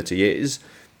title for 30 years,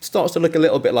 starts to look a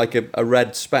little bit like a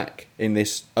red speck in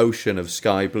this ocean of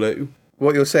sky blue.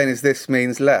 What you're saying is this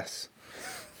means less?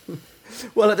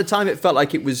 Well, at the time it felt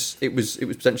like it was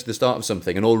potentially the start of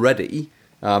something, and already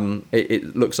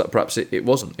it looks like perhaps it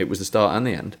wasn't. It was the start and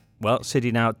the end. Well,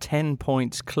 City now 10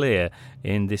 points clear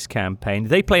in this campaign.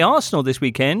 They play Arsenal this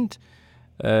weekend,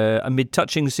 amid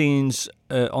touching scenes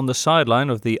on the sideline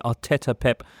of the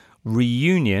Arteta-Pep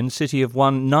reunion. City have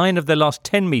won 9 of their last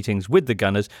 10 meetings with the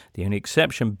Gunners, the only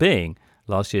exception being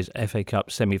last year's FA Cup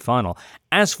semi-final.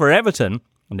 As for Everton,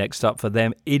 next up for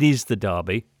them, it is the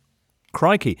derby.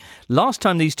 Crikey, last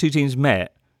time these two teams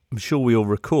met, I'm sure we all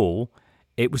recall,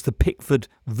 it was the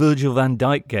Pickford-Virgil van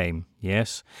Dijk game,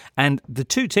 yes. And the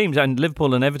two teams, and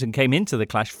Liverpool and Everton, came into the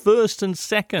clash first and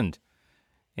second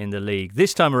in the league.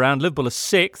 This time around, Liverpool are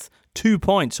 6th, 2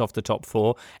 points off the top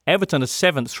 4. Everton are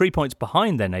 7th, 3 points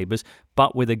behind their neighbours,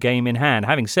 but with a game in hand.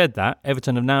 Having said that,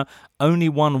 Everton have now only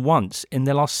won once in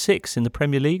their last 6 in the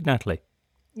Premier League, Natalie.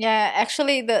 Yeah,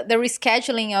 actually, the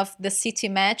rescheduling of the City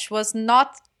match was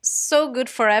not so good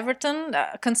for Everton,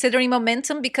 considering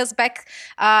momentum, because back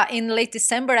in late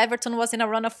December, Everton was in a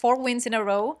run of 4 wins in a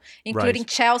row, including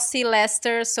Chelsea,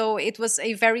 Leicester, so it was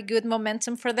a very good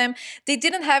momentum for them. They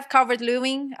didn't have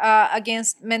Calvert-Lewin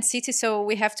against Man City, so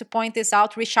we have to point this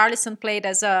out. Richarlison played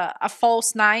as a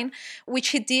false 9, which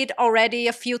he did already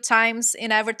a few times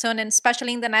in Everton, and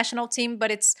especially in the national team,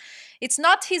 but it's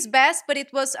not his best, but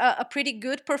it was a pretty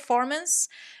good performance.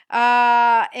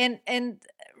 And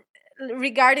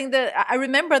regarding I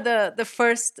remember the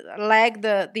first leg,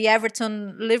 the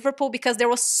Everton-Liverpool, because there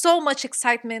was so much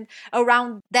excitement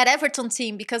around that Everton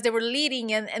team because they were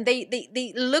leading and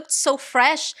they looked so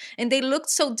fresh and they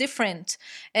looked so different.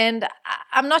 And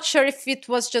I'm not sure if it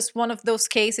was just one of those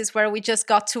cases where we just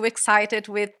got too excited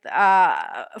with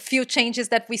a few changes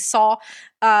that we saw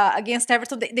against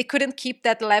Everton. They couldn't keep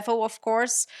that level, of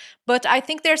course, but I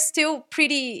think they're still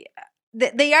pretty...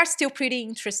 They are still pretty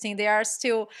interesting. They are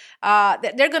still,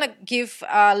 they're going to give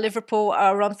Liverpool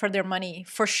a run for their money,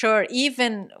 for sure,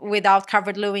 even without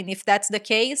Calvert-Lewin, if that's the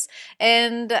case.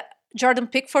 And Jordan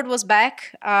Pickford was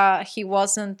back. He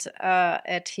wasn't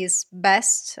at his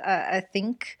best, I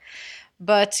think.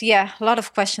 But yeah, a lot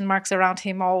of question marks around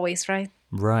him always, right?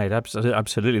 Right,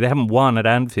 absolutely. They haven't won at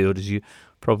Anfield, as you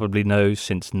probably know,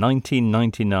 since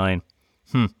 1999.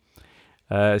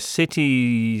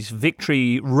 City's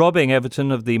victory robbing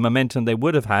Everton of the momentum they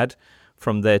would have had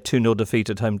from their 2-0 defeat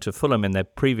at home to Fulham in their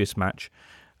previous match.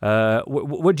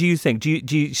 What do you think? Do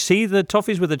you see the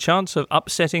Toffees with a chance of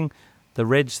upsetting the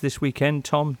Reds this weekend,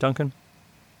 Tom, Duncan?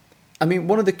 I mean,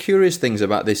 one of the curious things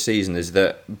about this season is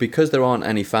that because there aren't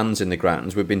any fans in the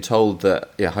grounds, we've been told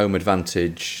that home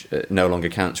advantage no longer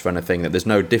counts for anything, that there's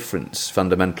no difference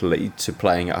fundamentally to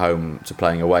playing at home to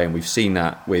playing away, and we've seen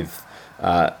that with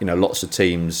lots of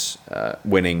teams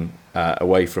winning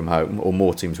away from home, or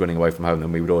more teams winning away from home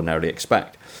than we would ordinarily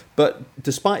expect. But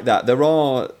despite that, there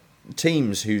are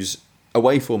teams whose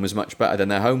away form is much better than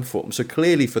their home form. So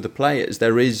clearly for the players,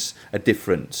 there is a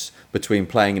difference between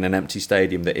playing in an empty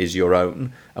stadium that is your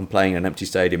own and playing in an empty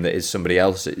stadium that is somebody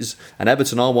else's. And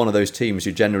Everton are one of those teams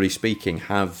who, generally speaking,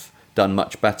 have done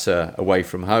much better away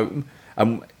from home.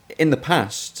 And in the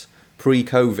past,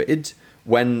 pre-COVID,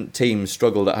 when teams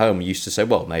struggled at home, you used to say,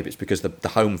 well, maybe it's because the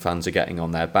home fans are getting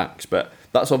on their backs. But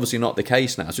that's obviously not the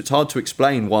case now. So it's hard to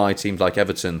explain why teams like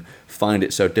Everton find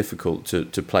it so difficult to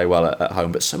play well at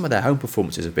home. But some of their home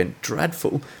performances have been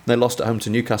dreadful. They lost at home to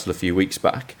Newcastle a few weeks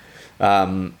back.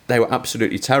 They were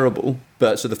absolutely terrible.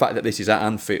 But so the fact that this is at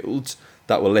Anfield,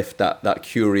 that will lift that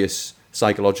curious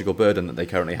psychological burden that they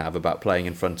currently have about playing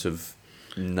in front of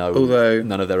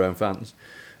none of their own fans.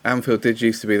 Anfield did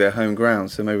used to be their home ground,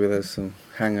 so maybe there's some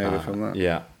hangover from that.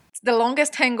 Yeah. It's the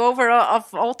longest hangover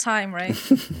of all time, right?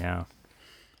 Yeah.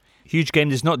 Huge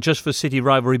game. It's not just for City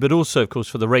rivalry, but also, of course,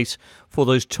 for the race for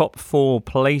those top 4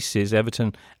 places.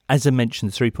 Everton, as I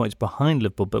mentioned, 3 points behind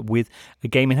Liverpool, but with a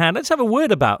game in hand. Let's have a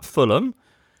word about Fulham,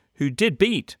 who did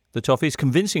beat the Toffees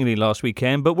convincingly last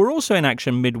weekend, but were also in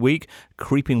action midweek,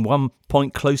 creeping 1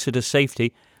 point closer to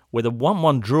safety with a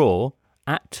 1-1 draw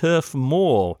at Turf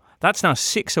Moor. That's now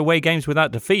 6 away games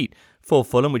without defeat for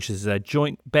Fulham, which is their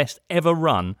joint best ever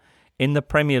run in the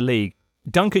Premier League.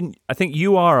 Duncan, I think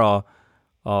you are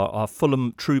our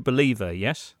Fulham true believer,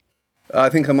 yes? I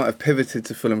think I might have pivoted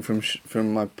to Fulham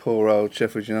from my poor old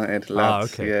Sheffield United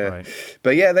lads. Okay, yeah. Right.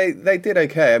 But yeah, they did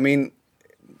okay. I mean,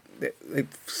 the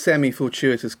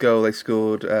semi-fortuitous goal they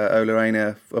scored, Ola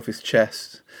Aina off his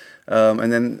chest.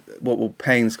 And then what will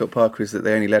pain Scott Parker is that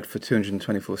they only led for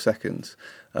 224 seconds.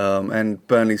 And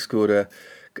Burnley scored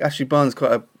Ashley Barnes,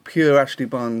 quite a pure Ashley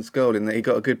Barnes goal in that he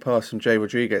got a good pass from Jay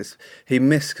Rodriguez. He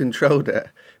miscontrolled it,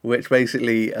 which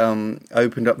basically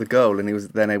opened up the goal, and he was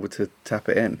then able to tap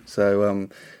it in. So, I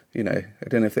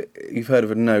don't know if you've heard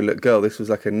of a no-look goal. This was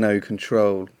like a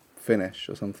no-control finish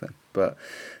or something. But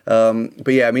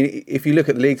yeah, I mean, if you look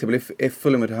at the league table, if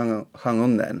Fulham had hung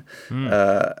on then,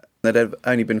 they'd have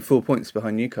only been 4 points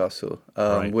behind Newcastle,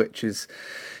 which is,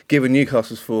 given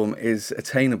Newcastle's form, is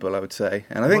attainable, I would say.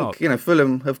 And I think,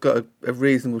 Fulham have got a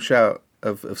reasonable shout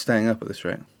of staying up at this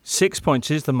rate. 6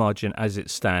 points is the margin as it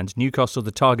stands. Newcastle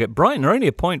the target. Brighton are only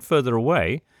a point further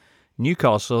away.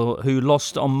 Newcastle, who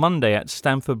lost on Monday at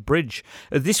Stamford Bridge.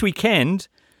 This weekend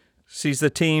sees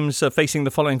the teams facing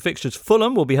the following fixtures.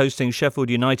 Fulham will be hosting Sheffield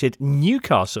United.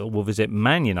 Newcastle will visit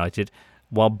Man United,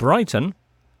 while Brighton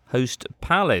host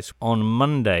Palace on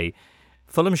Monday.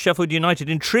 Fulham, Sheffield United.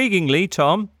 Intriguingly,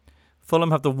 Tom,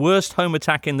 Fulham have the worst home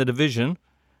attack in the division.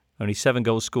 Only 7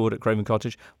 goals scored at Craven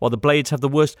Cottage, while the Blades have the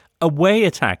worst away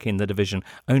attack in the division.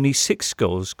 Only 6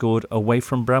 goals scored away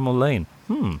from Bramall Lane.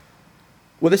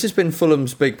 Well, this has been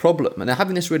Fulham's big problem, and they're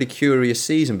having this really curious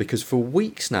season because for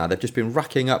weeks now they've just been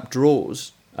racking up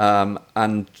draws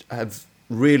and have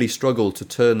really struggled to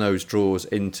turn those draws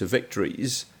into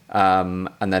victories. And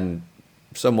then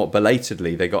somewhat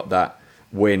belatedly, they got that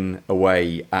win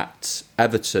away at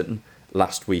Everton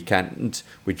last weekend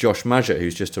with Josh Maja,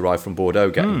 who's just arrived from Bordeaux,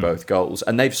 getting both goals.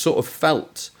 And they've sort of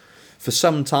felt for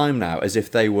some time now as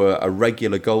if they were a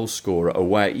regular goal scorer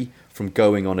away from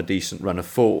going on a decent run of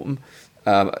form.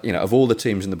 Of all the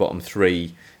teams in the bottom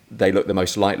 3, they look the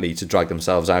most likely to drag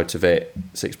themselves out of it.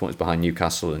 6 points behind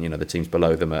Newcastle, and the teams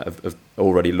below them have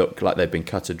already looked like they've been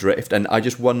cut adrift. And I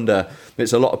just wonder,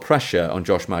 it's a lot of pressure on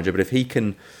Josh Maja, but if he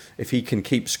can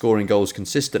keep scoring goals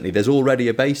consistently, there's already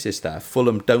a basis there.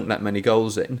 Fulham don't let many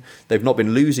goals in. They've not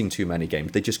been losing too many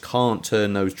games. They just can't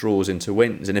turn those draws into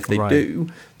wins. And if they do,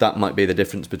 that might be the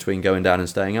difference between going down and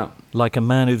staying up. Like a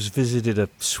man who's visited a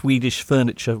Swedish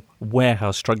furniture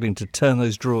warehouse struggling to turn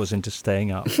those draws into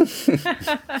staying up.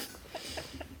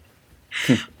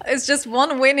 It's just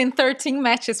 1 win in 13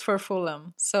 matches for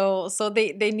Fulham. So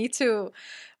they need to...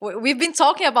 We've been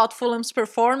talking about Fulham's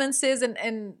performances,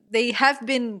 and they have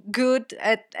been good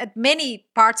at many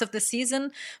parts of the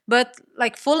season. But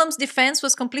like Fulham's defense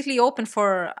was completely open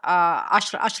for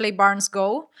Ashley Barnes'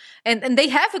 goal, and they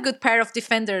have a good pair of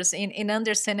defenders in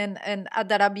Anderson and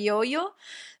Adarabioyo.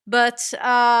 But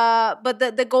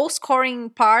the goal scoring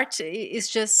part is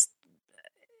just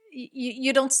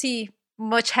you don't see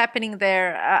much happening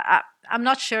there. I'm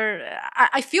not sure.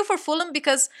 I feel for Fulham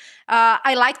because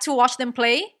I like to watch them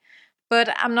play,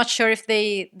 but I'm not sure if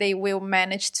they will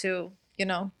manage to,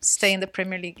 stay in the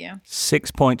Premier League. Yeah.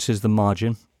 6 points is the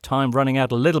margin. Time running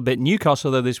out a little bit.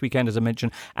 Newcastle, though, this weekend, as I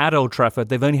mentioned, at Old Trafford,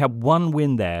 they've only had 1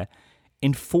 win there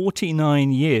in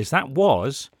 49 years. That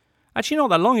was Actually, not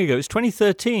that long ago. It was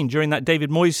 2013 during that David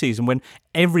Moyes season when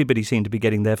everybody seemed to be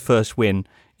getting their first win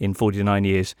in 49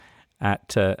 years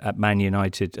at Man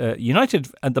United. United,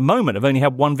 at the moment, have only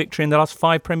had one victory in the last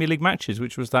 5 Premier League matches,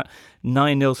 which was that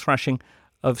 9-0 thrashing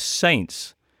of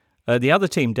Saints. The other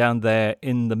team down there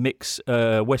in the mix,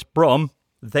 West Brom,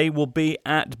 they will be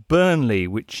at Burnley,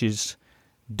 which is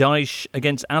Daesh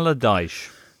against Allardyce.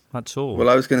 That's all. Well,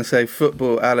 I was going to say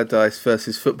football Allardyce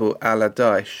versus football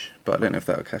Daesh, but I don't know if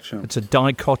that will catch on. It's a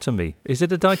dichotomy. Is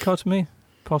it a dichotomy?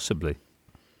 Possibly.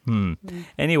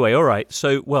 Anyway, all right.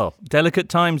 So, well, delicate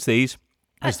times these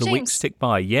as the weeks tick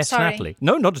by. Yes, Sorry. Natalie.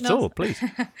 No, not at all, please.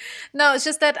 No, it's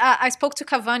just that I spoke to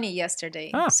Cavani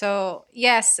yesterday. So,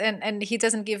 yes, and he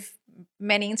doesn't give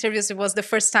many interviews. It was the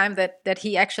first time that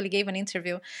he actually gave an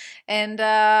interview. And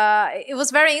it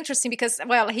was very interesting because,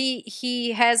 well,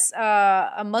 he has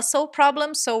a muscle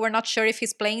problem, so we're not sure if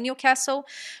he's playing Newcastle.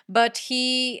 But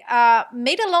he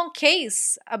made a long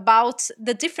case about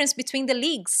the difference between the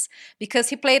leagues because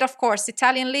he played, of course,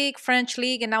 Italian League, French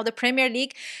League, and now the Premier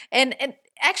League. And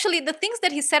actually, the things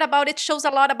that he said about it shows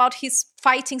a lot about his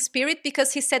fighting spirit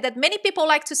because he said that many people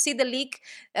like to see the league,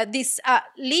 this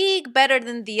league better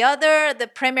than the other. The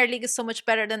Premier League is so much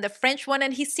better than the French one.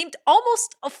 And he seemed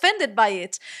almost offended by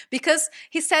it because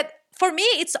he said, for me,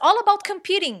 it's all about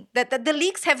competing, that the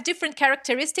leagues have different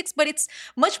characteristics, but it's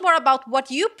much more about what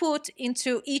you put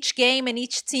into each game and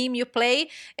each team you play,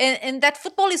 and that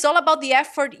football is all about the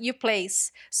effort you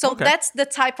place. So that's the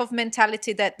type of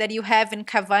mentality that you have in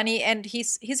Cavani, and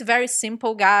he's a very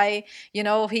simple guy. You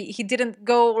know, he didn't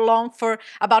go long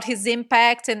about his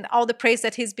impact and all the praise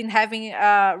that he's been having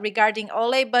regarding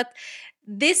Ole, but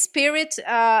this spirit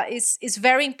is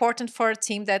very important for a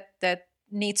team that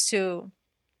needs to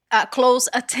close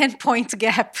a 10-point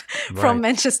gap from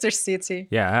Manchester City.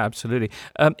 Yeah, absolutely.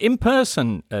 In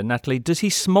person, Natalie, does he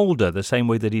smoulder the same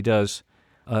way that he does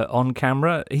on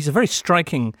camera? He's a very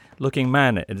striking-looking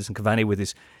man, Edinson Cavani, with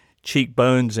his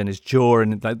cheekbones and his jaw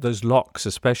and those locks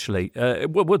especially.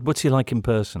 What's he like in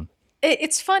person?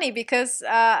 It's funny because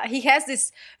he has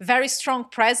this very strong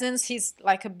presence. He's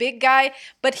like a big guy,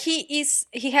 but he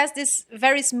has this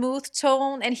very smooth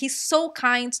tone, and he's so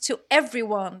kind to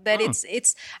everyone that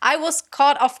it's. I was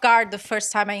caught off guard the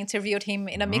first time I interviewed him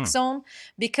in a mix zone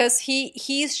because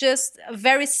he's just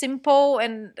very simple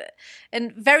and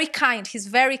very kind. He's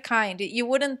very kind. You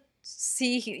wouldn't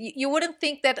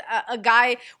think that a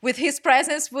guy with his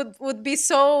presence would be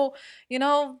so,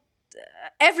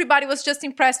 everybody was just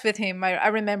impressed with him. I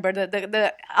remember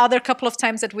the other couple of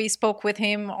times that we spoke with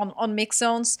him on mix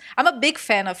zones. I'm a big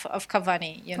fan of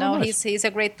Cavani. Nice. He's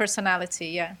a great personality.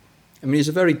 Yeah. I mean, he's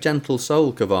a very gentle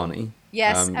soul, Cavani.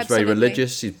 Yes, absolutely. He's very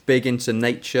religious. He's big into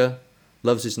nature.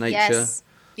 Loves his nature. Yes.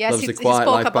 Loves the quiet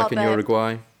life back in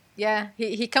Uruguay. Yeah,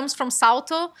 he comes from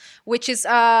Salto, which is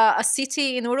a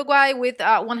city in Uruguay with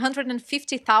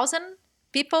 150,000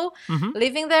 people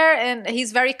living there, and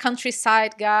he's very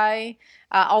countryside guy,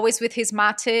 always with his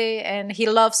mate, and he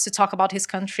loves to talk about his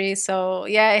country. So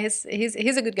yeah,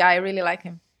 he's a good guy. I really like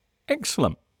him.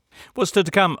 Excellent. What's still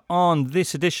to come on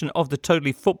this edition of the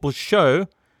Totally Football Show?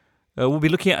 We'll be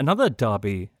looking at another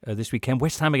derby this weekend,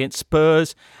 West Ham against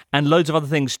Spurs, and loads of other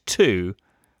things too.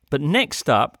 But next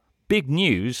up, big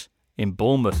news in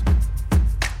Bournemouth.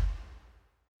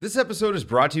 This episode is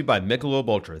brought to you by Michelob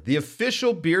Ultra, the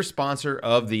official beer sponsor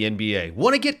of the NBA.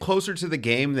 Want to get closer to the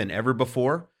game than ever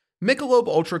before? Michelob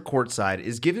Ultra Courtside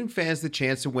is giving fans the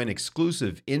chance to win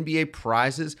exclusive NBA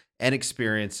prizes and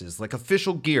experiences like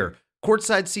official gear,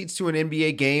 courtside seats to an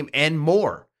NBA game, and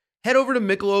more. Head over to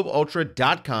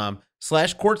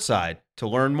MichelobUltra.com/courtside to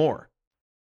learn more.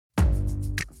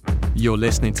 You're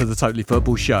listening to the Totally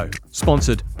Football Show,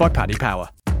 sponsored by Paddy Power.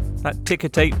 That ticker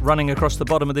tape running across the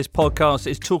bottom of this podcast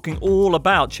is talking all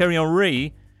about Thierry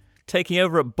Henry taking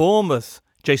over at Bournemouth.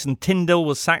 Jason Tindall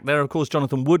was sacked there. Of course,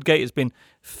 Jonathan Woodgate has been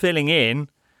filling in.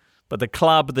 But the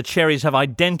club, the Cherries, have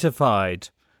identified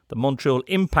the Montreal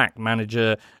Impact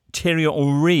manager, Thierry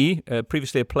Henry,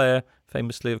 previously a player,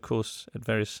 famously, of course, at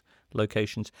various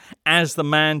locations, as the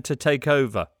man to take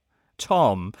over.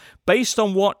 Tom, based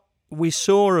on what we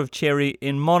saw of Thierry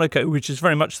in Monaco, which is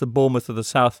very much the Bournemouth of the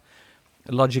South,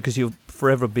 logic because you'll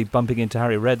forever be bumping into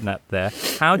Harry Redknapp there.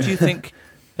 How do you think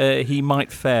he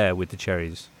might fare with the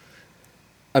Cherries?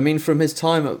 I mean, from his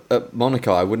time at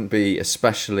Monaco, I wouldn't be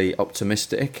especially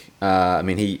optimistic. I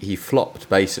mean, he flopped,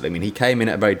 basically. I mean, he came in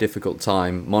at a very difficult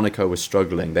time. Monaco was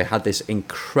struggling. They had this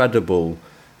incredible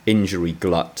injury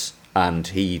glut, and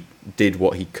he did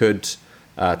what he could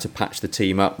to patch the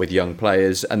team up with young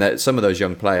players. And that some of those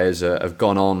young players have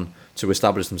gone on to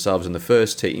establish themselves in the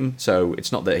first team. So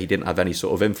it's not that he didn't have any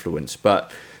sort of influence.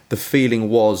 But the feeling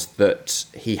was that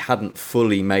he hadn't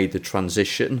fully made the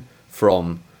transition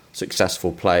from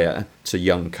successful player to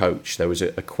young coach. There was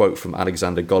a quote from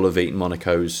Alexander Golovin,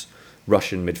 Monaco's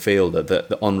Russian midfielder,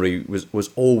 that Henry was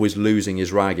always losing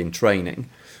his rag in training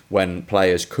when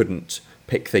players couldn't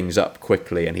pick things up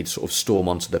quickly, and he'd sort of storm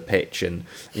onto the pitch and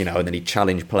then he'd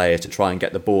challenge players to try and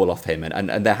get the ball off him.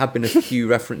 And there have been a few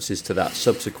references to that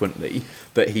subsequently,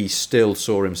 but he still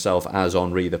saw himself as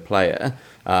Henry the player.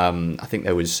 I think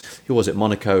who was it,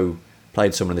 Monaco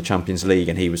played someone in the Champions League,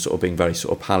 and he was sort of being very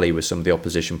sort of pally with some of the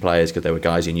opposition players because they were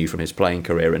guys he knew from his playing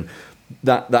career, and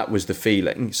that was the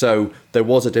feeling. So there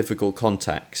was a difficult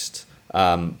context,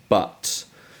 but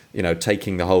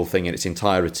taking the whole thing in its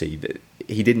entirety,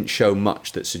 he didn't show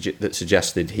much that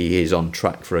suggested he is on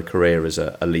track for a career as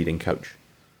a leading coach.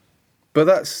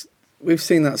 But we've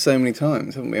seen that so many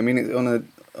times, haven't we? I mean,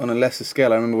 on a lesser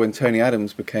scale, I remember when Tony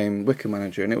Adams became Wycombe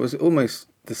manager, and it was almost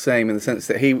the same in the sense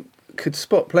that he could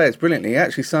spot players brilliantly. He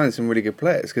actually signed some really good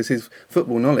players because his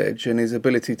football knowledge and his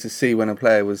ability to see when a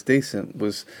player was decent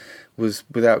was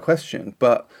without question.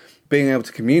 But being able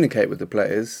to communicate with the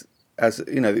players, as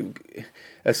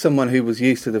someone who was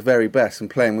used to the very best and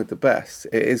playing with the best,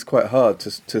 it is quite hard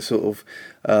to sort of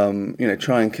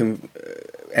try and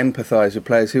empathise with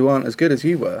players who aren't as good as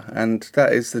you were, and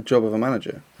that is the job of a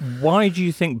manager. Why do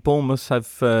you think Bournemouth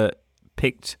have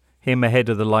picked him ahead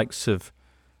of the likes of,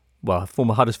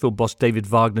 former Huddersfield boss David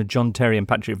Wagner, John Terry and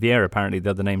Patrick Vieira? Apparently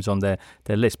the other names on their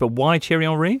list. But why Thierry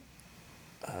Henry?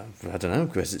 I don't know,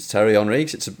 because it's Thierry Henry.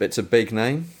 It's a big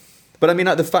name. But I mean,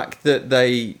 the fact that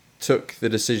they took the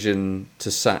decision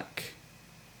to sack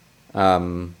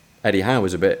Eddie Howe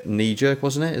was a bit knee-jerk,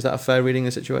 wasn't it? Is that a fair reading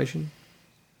of the situation?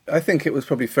 I think it was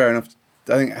probably fair enough.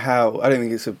 I don't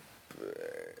think it's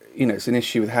it's an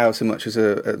issue with Howe so much as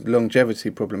a longevity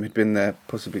problem. He'd been there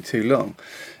possibly too long,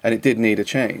 and it did need a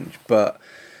change. But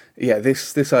yeah,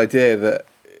 this idea that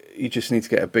you just need to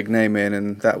get a big name in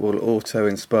and that will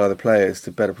auto-inspire the players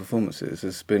to better performances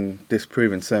has been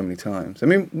disproven so many times. I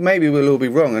mean, maybe we'll all be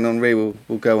wrong and Henry will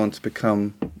go on to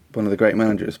become one of the great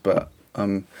managers, but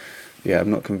I'm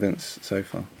not convinced so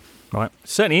far. Right.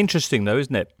 Certainly interesting though,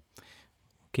 isn't it?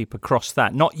 Keep across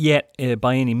that. Not yet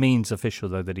by any means official,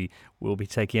 though, that he will be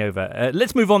taking over.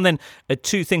 Let's move on then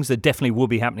to things that definitely will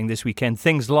be happening this weekend.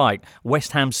 Things like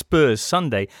West Ham Spurs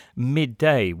Sunday,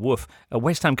 midday. Woof.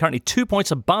 West Ham currently 2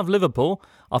 points above Liverpool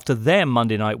after their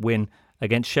Monday night win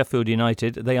against Sheffield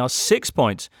United. They are 6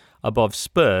 points above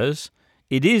Spurs.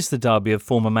 It is the derby of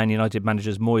former Man United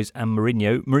managers Moyes and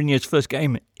Mourinho. Mourinho's first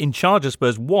game in charge of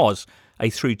Spurs was a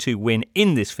 3-2 win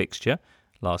in this fixture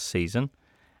last season.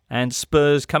 And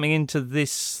Spurs, coming into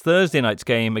this Thursday night's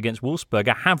game against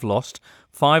Wolfsburg, have lost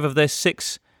 5 of their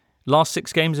last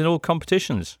 6 games in all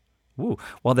competitions. Ooh.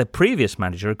 While their previous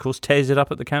manager, of course, tears it up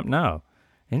at the Camp Nou.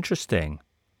 Interesting.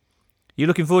 You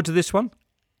looking forward to this one?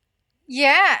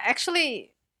 Yeah,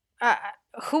 actually,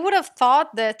 who would have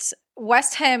thought that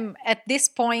West Ham at this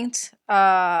point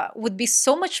would be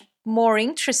so much more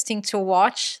interesting to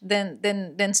watch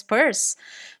than Spurs?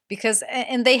 Because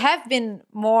they have been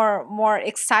more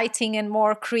exciting and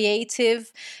more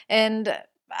creative, and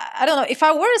I don't know, if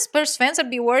I were a Spurs fan, I'd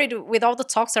be worried with all the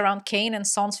talks around Kane and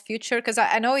Son's future, because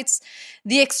I know it's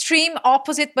the extreme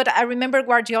opposite, but I remember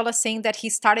Guardiola saying that he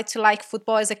started to like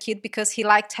football as a kid because he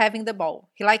liked having the ball.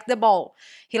 He liked the ball.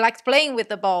 He liked playing with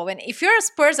the ball. And if you're a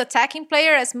Spurs attacking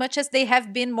player, as much as they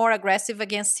have been more aggressive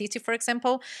against City, for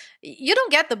example, you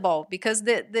don't get the ball because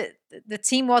the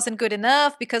team wasn't good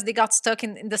enough, because they got stuck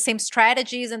in the same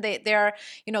strategies, and they're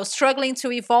struggling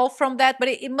to evolve from that. But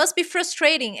it must be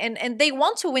frustrating, and they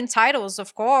want to win titles,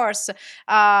 of course,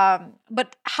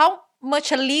 but how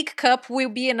much a League Cup will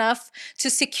be enough to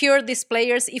secure these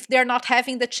players if they're not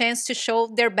having the chance to show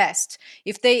their best,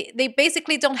 if they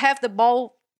basically don't have the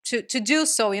ball to do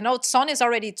so? Son is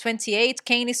already 28,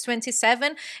 Kane is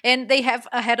 27, and they have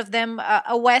ahead of them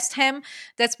a West Ham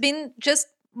that's been just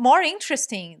more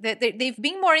interesting. They've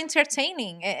been more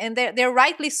entertaining, and they're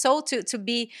rightly so to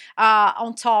be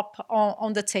on top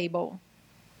on the table.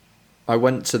 I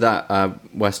went to that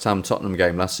West Ham Tottenham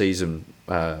game last season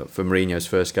for Mourinho's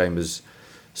first game as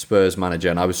Spurs manager,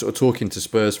 and I was sort of talking to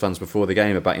Spurs fans before the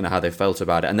game about how they felt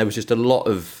about it, and there was just a lot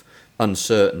of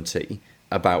uncertainty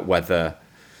about whether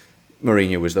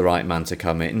Mourinho was the right man to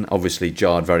come in. Obviously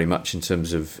jarred very much in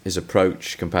terms of his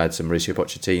approach compared to Mauricio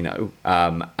Pochettino,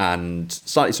 and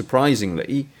slightly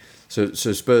surprisingly, so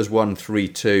Spurs won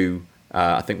 3-2.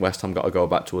 I think West Ham got a goal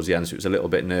back towards the end, so it was a little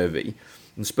bit nervy.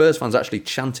 And Spurs fans actually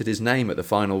chanted his name at the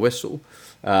final whistle,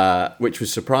 which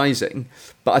was surprising.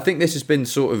 But I think this has been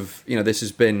this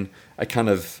has been a kind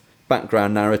of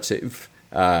background narrative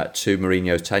to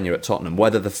Mourinho's tenure at Tottenham,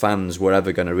 whether the fans were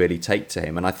ever going to really take to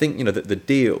him. And I think, that the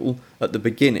deal at the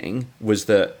beginning was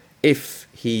that if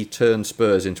he turned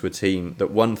Spurs into a team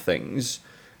that won things,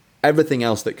 everything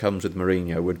else that comes with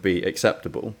Mourinho would be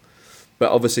acceptable.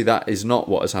 But obviously that is not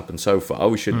what has happened so far.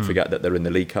 We shouldn't forget that they're in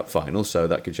the League Cup final, so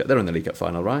that could... They're in the League Cup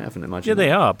final, right? I haven't imagined. Yeah,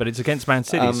 they are, but it's against Man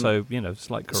City, so, it's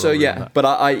like... So, yeah,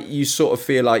 but you sort of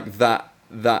feel like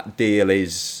that deal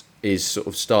is sort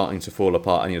of starting to fall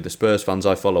apart. And, the Spurs fans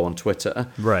I follow on Twitter,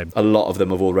 right, a lot of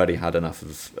them have already had enough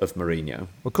of Mourinho.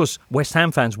 Of course, West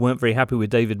Ham fans weren't very happy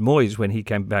with David Moyes when he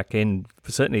came back in,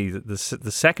 certainly the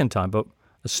second time, but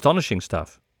astonishing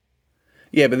stuff.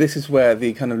 Yeah, but this is where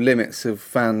the kind of limits of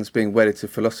fans being wedded to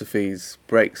philosophies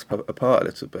breaks apart a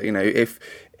little bit.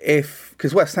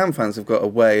 Because West Ham fans have got a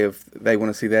way of, they want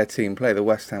to see their team play the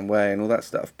West Ham way and all that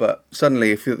stuff. But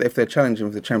suddenly, if they're challenging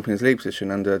for the Champions League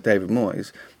position under David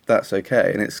Moyes, that's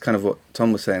okay. And it's kind of what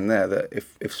Tom was saying there, that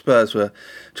if Spurs were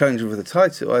challenging for the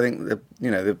title, I think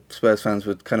the Spurs fans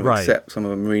would kind of accept some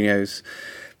of Mourinho's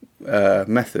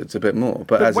methods a bit more,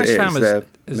 but West Ham, as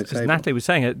Natalie was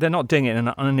saying, they're not doing it in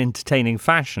an unentertaining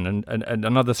fashion, and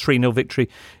another 3-0 victory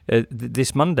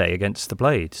this Monday against the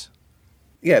Blades.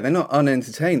 Yeah, they're not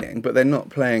unentertaining, but they're not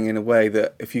playing in a way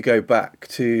that, if you go back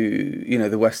to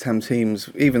the West Ham teams,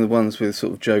 even the ones with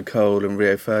sort of Joe Cole and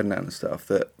Rio Ferdinand and stuff,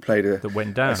 that played that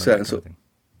went down a certain sort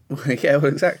of... Yeah,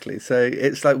 well, exactly. So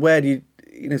it's like, where do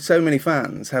you so many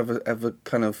fans have a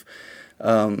kind of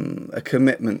a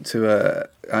commitment to a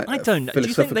philosophical do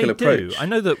you think they approach. Do? I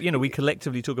know that we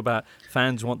collectively talk about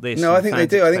fans want this. No, I think they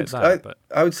do.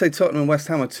 I would say Tottenham and West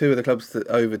Ham are two of the clubs that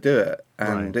overdo it,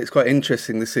 and it's quite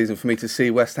interesting this season for me to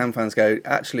see West Ham fans go,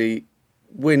 actually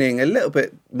winning a little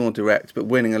bit more direct, but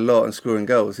winning a lot and scoring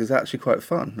goals is actually quite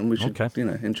fun, and we should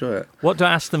enjoy it. What do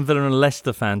Aston Villa and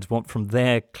Leicester fans want from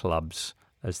their clubs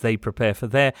as they prepare for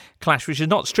their clash, which is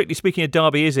not strictly speaking a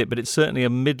derby, is it? But it's certainly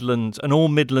an all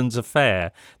Midlands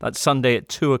affair. That's Sunday at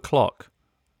 2:00.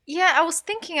 Yeah, I was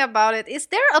thinking about it. Is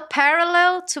there a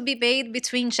parallel to be made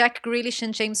between Jack Grealish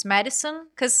and James Maddison?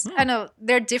 Because I know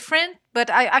they're different,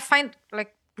 but I find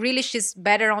like Grealish is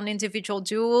better on individual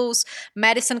duels.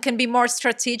 Maddison can be more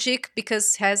strategic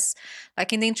because has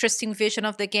like an interesting vision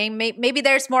of the game. Maybe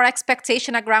there's more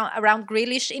expectation around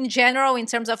Grealish in general in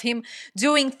terms of him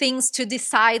doing things to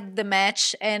decide the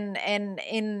match. And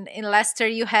in Leicester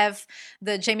you have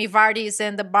the Jamie Vardys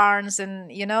and the Barnes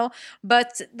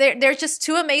but they're just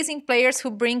two amazing players who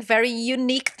bring very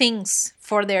unique things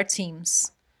for their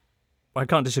teams. I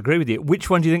can't disagree with you. Which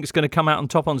one do you think is going to come out on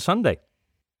top on Sunday?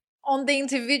 On the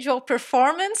individual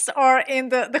performance or in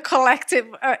the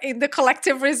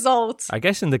collective results? I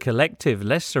guess in the collective,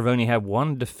 Leicester have only had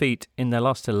one defeat in their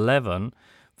last 11.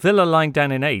 Villa lying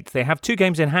down in 8th. They have 2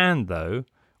 games in hand, though.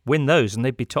 Win those and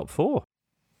they'd be top 4.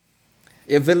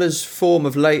 Yeah, Villa's form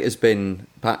of late has been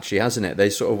patchy, hasn't it? They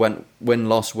sort of went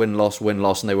win-loss, win-loss,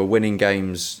 win-loss, and they were winning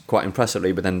games quite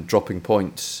impressively, but then dropping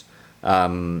points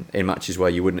in matches where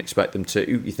you wouldn't expect them to.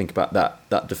 You think about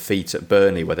that defeat at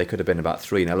Burnley, where they could have been about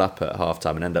 3-0 up at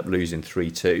half-time and end up losing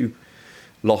 3-2.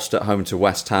 Lost at home to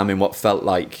West Ham in what felt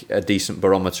like a decent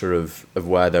barometer of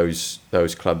where those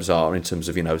clubs are in terms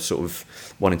of sort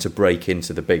of wanting to break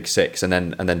into the Big Six, and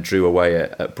then drew away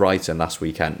at Brighton last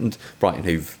weekend. Brighton,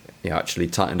 who've actually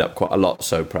tightened up quite a lot,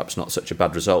 so perhaps not such a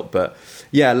bad result. But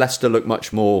yeah, Leicester look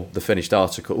much more the finished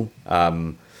article.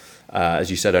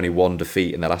 As you said, only one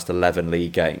defeat in the last 11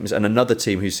 league games, and another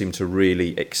team who seem to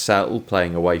really excel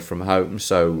playing away from home.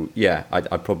 So yeah,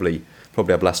 I'd probably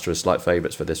have Leicester as slight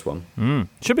favourites for this one.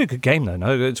 Should be a good game though.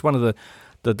 No, it's one of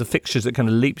the fixtures that kind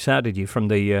of leaps out at you from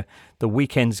the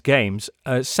weekend's games.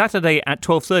 Saturday at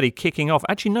 12:30 kicking off.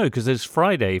 Actually no, because there's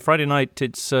Friday night.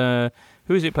 It's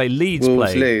who is it play? Leeds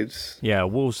Wolves play. Leeds. Yeah,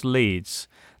 Wolves Leeds.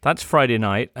 That's Friday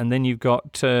night, and then you've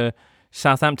got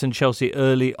Southampton Chelsea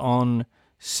early on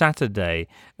Saturday.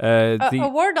 A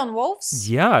word on Wolves?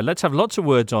 Yeah, let's have lots of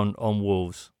words on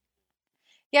Wolves.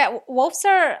 Yeah, Wolves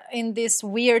are in this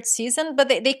weird season, but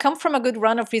they come from a good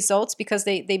run of results because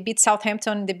they beat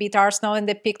Southampton, they beat Arsenal, and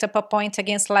they picked up a point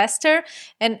against Leicester.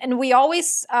 And we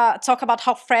always talk about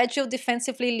how fragile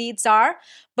defensively Leeds are,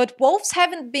 but Wolves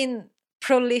haven't been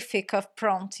prolific up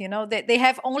front. They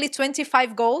have only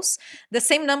 25 goals, the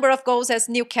same number of goals as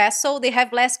Newcastle. They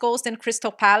have less goals than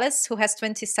Crystal Palace, who has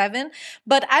 27.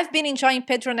 But I've been enjoying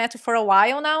Pedro Neto for a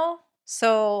while now.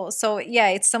 So yeah,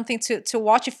 it's something to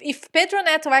watch. If Pedro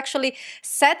Neto actually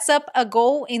sets up a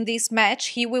goal in this match,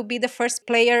 he will be the first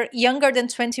player younger than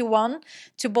 21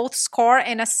 to both score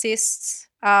and assist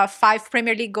 5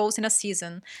 Premier League goals in a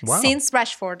season since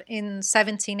Rashford in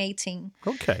 17-18.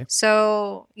 Okay.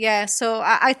 So,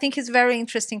 I think he's a very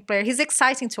interesting player. He's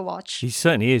exciting to watch. He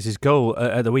certainly is. His goal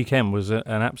at the weekend was an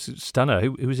absolute stunner.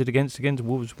 Who was it against?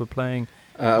 Wolves were playing...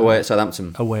 away at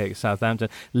Southampton.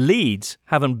 Leeds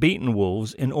haven't beaten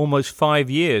Wolves in almost 5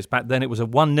 years. Back then it was a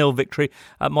 1-0 victory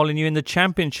at Molineux in the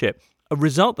Championship. A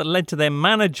result that led to their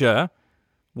manager,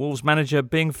 Wolves manager,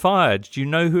 being fired. Do you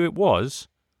know who it was?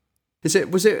 Was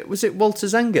it Walter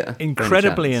Zenga?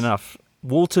 Incredibly enough,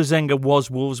 Walter Zenga was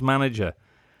Wolves manager,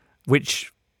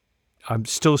 which I'm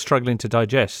still struggling to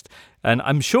digest. And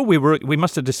I'm sure we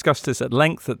must have discussed this at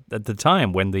length at the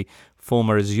time when the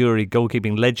former Azzurri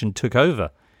goalkeeping legend took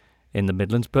over in the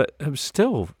Midlands. But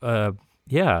still,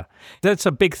 that's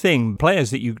a big thing. Players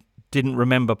that you didn't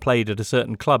remember played at a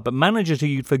certain club, but managers who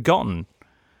you'd forgotten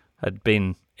had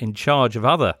been in charge of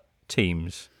other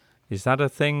teams. Is that a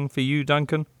thing for you,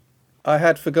 Duncan? I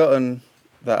had forgotten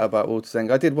that about Walter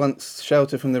Zenga. I did once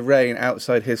shelter from the rain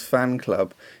outside his fan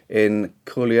club in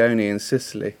Corleone in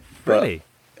Sicily. Really?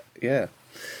 Yeah.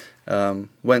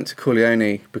 Went to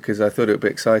Corleone because I thought it would be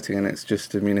exciting, and it's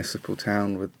just a municipal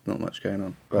town with not much going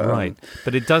on. But, right.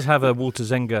 But it does have a Walter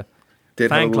Zenga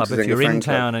fan club. If you're in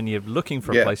town and you're looking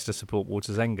for a place to support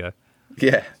Walter Zenga.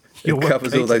 Yeah. It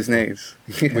covers all those needs.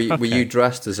 Were you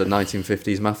dressed as a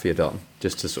 1950s mafia don,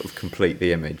 just to sort of complete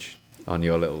the image on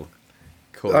your little...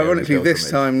 Ironically, this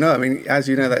time, no. I mean, as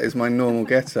you know, that is my normal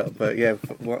get-up. But yeah,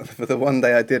 for the one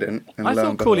day I didn't. And I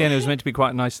thought Corleone was meant to be quite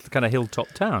a nice kind of hilltop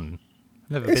town.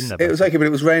 Never been there. It was okay, but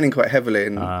it was raining quite heavily.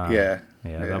 And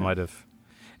that might have...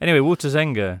 Anyway, Walter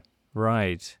Zenga,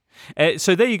 right.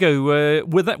 So there you go.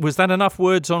 Was that enough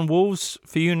words on Wolves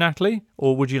for you, Natalie?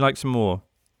 Or would you like some more?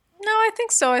 No, I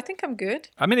think so. I think I'm good.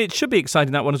 I mean, it should be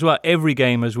exciting, that one as well. Every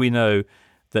game, as we know,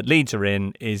 that Leeds are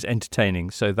in is entertaining,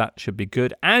 so that should be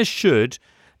good. As should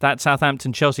that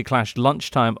Southampton-Chelsea clash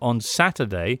lunchtime on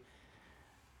Saturday.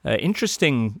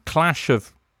 Interesting clash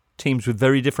of teams with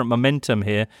very different momentum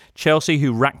here. Chelsea,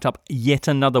 who racked up yet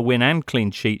another win and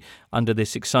clean sheet under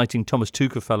this exciting Thomas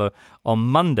Tuchel fellow on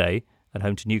Monday at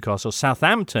home to Newcastle.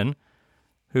 Southampton,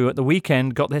 who at the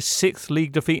weekend got their 6th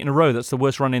league defeat in a row. That's the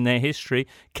worst run in their history.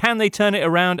 Can they turn it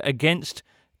around against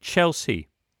Chelsea?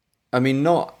 I mean,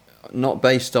 not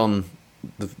based on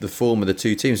the form of the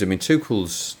two teams. I mean,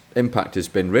 Tuchel's impact has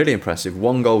been really impressive.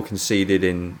 1 goal conceded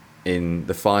in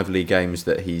the 5 league games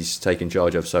that he's taken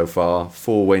charge of so far.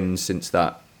 4 wins since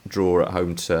that draw at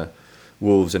home to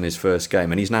Wolves in his first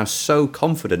game. And he's now so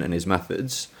confident in his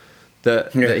methods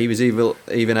that he was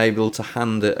even able to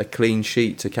hand a clean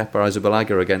sheet to Kepa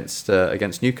Arrizabalaga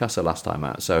against Newcastle last time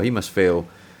out. So he must feel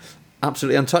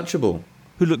absolutely untouchable.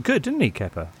 Who looked good, didn't he,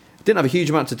 Kepa? Didn't have a huge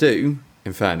amount to do,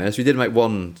 in fairness. We did make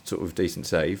 1 sort of decent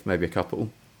save, maybe a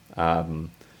couple.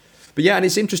 But yeah, and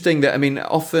it's interesting that, I mean,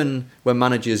 often when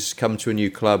managers come to a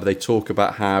new club, they talk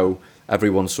about how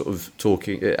everyone's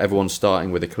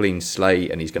starting with a clean slate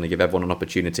and he's going to give everyone an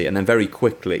opportunity. And then very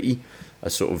quickly,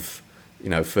 a sort of,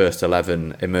 first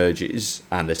 11 emerges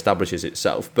and establishes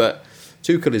itself. But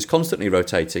Tuchel is constantly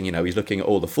rotating. He's looking at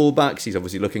all the fullbacks. He's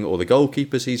obviously looking at all the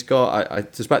goalkeepers he's got. I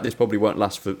suspect this probably won't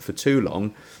last for too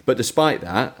long. But despite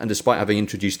that, and despite having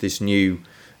introduced this new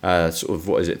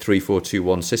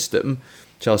 3-4-2-1 system,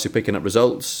 Chelsea picking up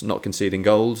results, not conceding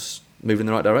goals, moving in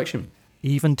the right direction.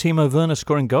 Even Timo Werner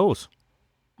scoring goals.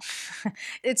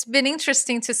 It's been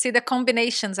interesting to see the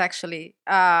combinations, actually,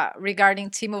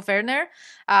 regarding Timo Werner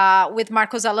with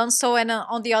Marcos Alonso, and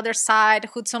on the other side,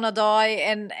 Hudson-Odoi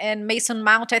and Mason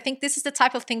Mount. I think this is the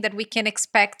type of thing that we can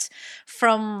expect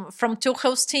from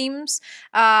Tuchel's teams.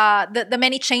 The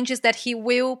many changes that he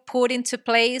will put into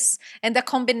place and the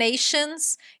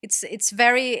combinations. It's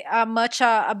very much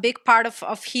a big part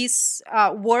of his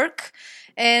work.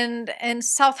 And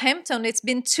Southampton, it's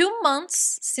been 2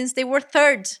 months since they were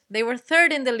third. They were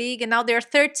third in the league, and now they're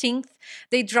 13th.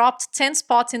 They dropped 10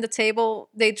 spots in the table.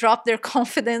 They dropped their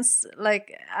confidence.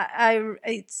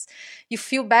 You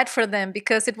feel bad for them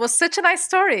because it was such a nice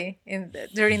story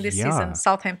during this season,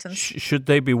 Southampton. Should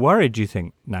they be worried, do you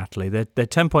think, Natalie? They're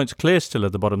 10 points clear still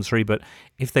of the bottom 3, but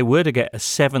if they were to get a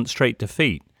 7th straight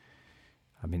defeat,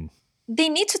 I mean... They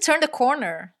need to turn the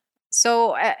corner.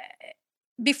 So...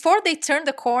 before they turn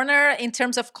the corner in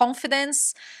terms of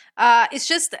confidence, it's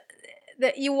just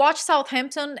that you watch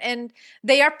Southampton and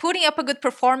they are putting up a good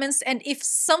performance. And if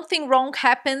something wrong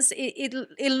happens, it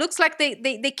looks like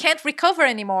they can't recover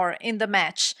anymore in the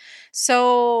match.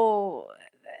 So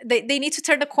they need to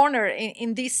turn the corner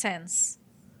in this sense.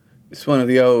 It's one of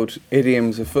the old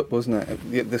idioms of football, isn't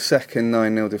it? The second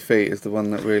 9-0 defeat is the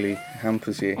one that really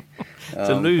hampers you.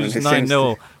 To lose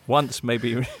 9-0 once may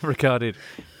be regarded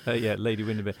Yeah, Lady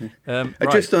Windermere.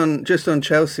 Just on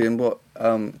Chelsea and what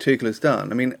Tuchel has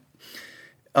done. I mean,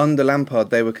 under Lampard,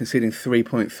 they were conceding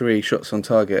 3.3 shots on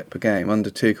target per game. Under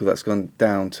Tuchel, that's gone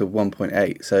down to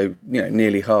 1.8, so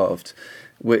nearly halved,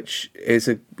 which is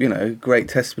a great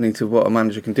testimony to what a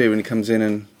manager can do when he comes in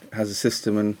and has a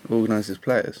system and organises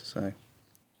players. So.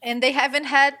 And they haven't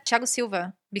had Thiago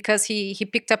Silva because he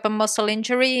picked up a muscle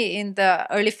injury in the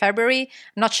early February.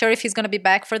 I'm not sure if he's going to be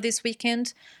back for this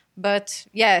weekend, but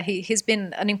yeah, he's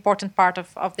been an important part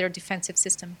of their defensive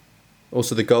system.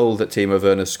 Also, the goal that Timo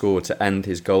Werner scored to end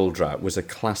his goal drought was a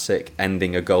classic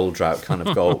ending a goal drought kind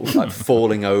of goal, like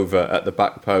falling over at the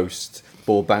back post,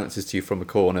 ball bounces to you from a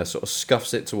corner, sort of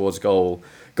scuffs it towards goal.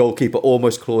 Goalkeeper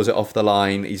almost claws it off the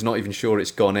line. He's not even sure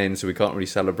it's gone in, so we can't really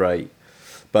celebrate.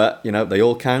 But, they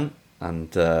all count, and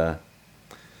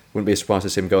wouldn't be surprised to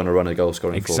see him go on a run of goal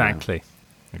scoring. Exactly.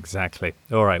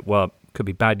 All right, well, could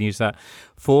be bad news that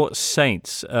for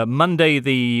Saints. Monday,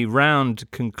 the round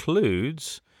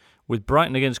concludes with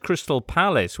Brighton against Crystal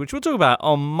Palace, which we'll talk about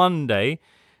on Monday.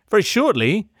 Very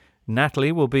shortly,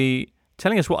 Natalie will be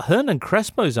telling us what Hernan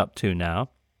Crespo's up to now.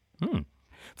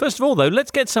 First of all, though,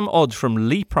 let's get some odds from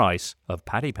Lee Price of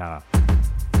Paddy Power.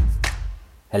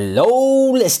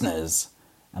 Hello, listeners,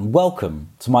 and welcome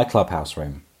to my clubhouse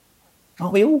room.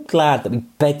 Aren't we all glad that we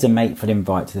begged a mate for an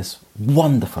invite to this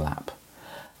wonderful app?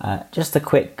 Just a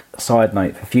quick side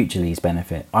note for future Lee's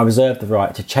benefit. I reserve the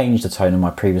right to change the tone of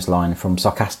my previous line from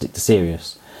sarcastic to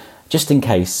serious, just in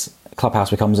case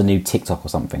Clubhouse becomes a new TikTok or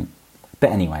something.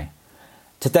 But anyway,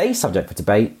 today's subject for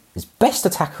debate is best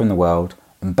attacker in the world,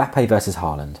 Mbappe versus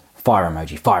Haaland. Fire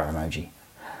emoji, fire emoji.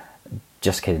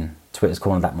 Just kidding, Twitter's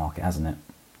cornered that market, hasn't it?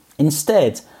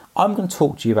 Instead, I'm going to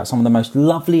talk to you about some of the most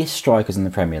loveliest strikers in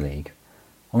the Premier League.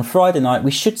 On Friday night,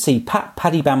 we should see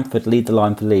Paddy Bamford lead the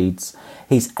line for Leeds.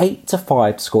 He's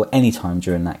 8-5 to score any time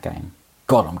during that game.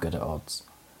 God, I'm good at odds.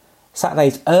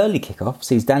 Saturday's early kickoff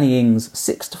sees Danny Ings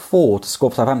 6-4 to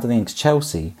score for Southampton against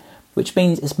Chelsea, which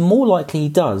means it's more likely he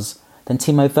does than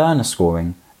Timo Werner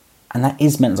scoring, and that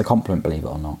is meant as a compliment, believe it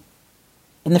or not.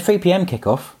 In the 3pm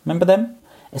kickoff, remember them?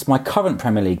 It's my current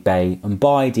Premier League bay,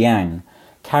 Mbaye Diagne,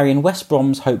 carrying West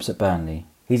Brom's hopes at Burnley.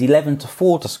 He's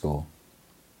 11-4 to score.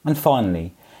 And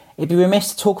finally, it'd be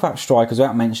remiss to talk about strikers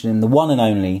without mentioning the one and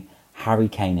only Harry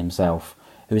Kane himself,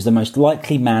 who is the most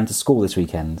likely man to score this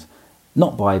weekend.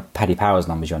 Not by Paddy Power's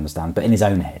numbers, you understand, but in his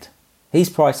own head. He's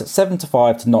priced at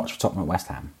 7-5 to notch for Tottenham at West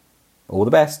Ham. All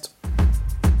the best.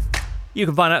 You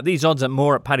can find out these odds at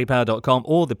more at paddypower.com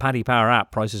or the Paddy Power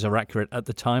app. Prices are accurate at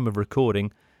the time of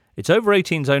recording. It's over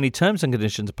 18s only, terms and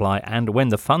conditions apply, and when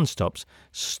the fun stops,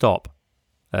 stop.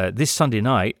 This Sunday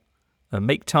night,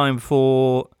 make time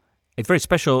for a very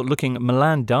special looking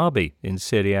Milan derby in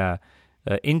Serie A.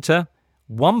 Inter,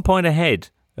 1 point ahead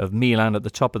of Milan at the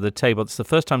top of the table. It's the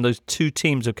first time those two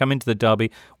teams have come into the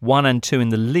derby, 1 and 2 in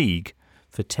the league,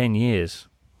 for 10 years.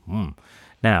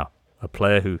 Now, a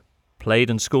player who played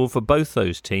and scored for both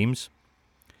those teams,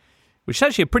 which is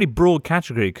actually a pretty broad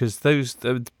category because those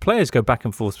players go back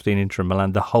and forth between Inter and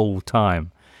Milan the whole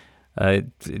time.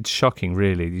 It's shocking,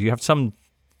 really. You have some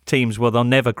teams where they'll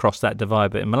never cross that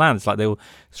divide, but in Milan it's like they all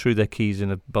threw their keys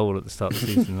in a bowl at the start of the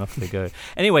season and off they go.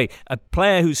 Anyway, a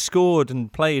player who scored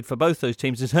and played for both those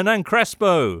teams is Hernan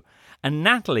Crespo. And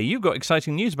Natalie, you've got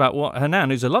exciting news about what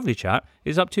Hernan, who's a lovely chap,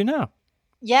 is up to now.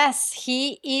 Yes,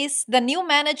 he is the new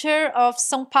manager of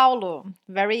São Paulo.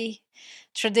 Very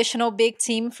traditional big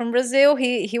team from Brazil.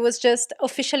 He was just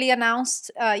officially announced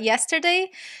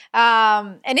yesterday.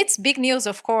 And it's big news,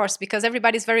 of course, because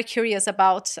everybody's very curious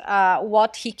about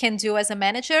what he can do as a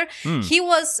manager. He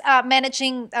was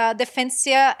managing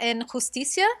Defensa and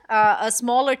Justicia, a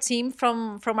smaller team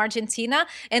from Argentina,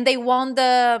 and they won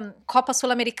the Copa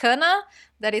Sul-Americana.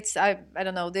 That it's, I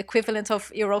don't know, the equivalent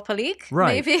of Europa League,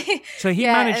 right. Maybe. So he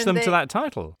managed them to that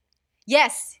title?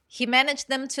 Yes, he managed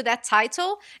them to that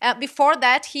title. Before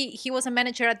that, he was a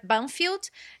manager at Banfield.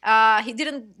 He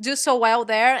didn't do so well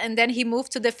there, and then he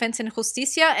moved to Defensa and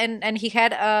Justicia, and he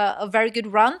had a very good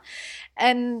run.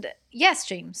 And yes,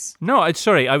 James. No,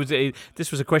 sorry, this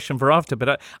was a question for after,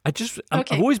 but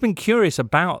I've always been curious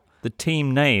about the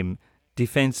team name.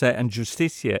 Defensa and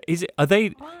Justicia. Is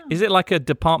it like a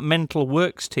departmental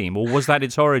works team, or was that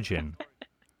its origin?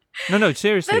 No,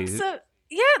 seriously.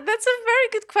 That's a very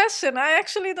good question.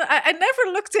 I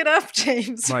never looked it up,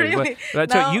 James. Right, really.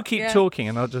 Well, you keep talking,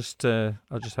 and I'll just have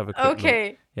a quick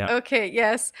look. Yeah. Okay.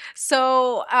 Yes.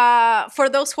 So, for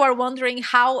those who are wondering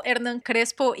how Hernan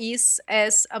Crespo is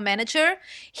as a manager,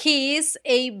 he is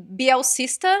a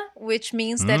Bielsista, which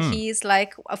means that he is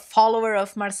like a follower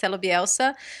of Marcelo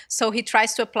Bielsa. So he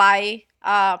tries to apply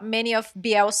many of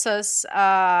Bielsa's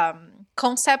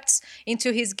concepts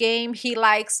into his game. He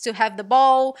likes to have the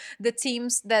ball. The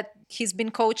teams that he's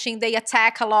been coaching, they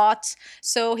attack a lot.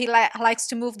 So he likes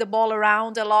to move the ball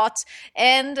around a lot.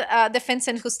 And Defensa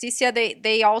and Justicia,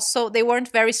 they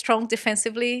weren't very strong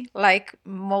defensively like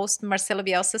most Marcelo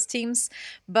Bielsa's teams.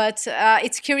 But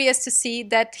it's curious to see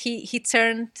that he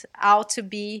turned out to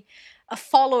be a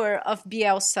follower of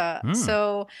Bielsa.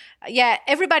 So, yeah,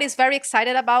 everybody's very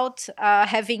excited about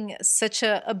having such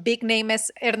a big name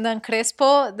as Hernan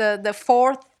Crespo, the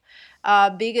fourth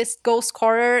biggest goal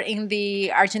scorer in the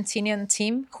Argentinian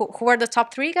team. Who are the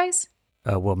top three, guys?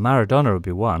 Well, Maradona would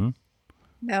be one.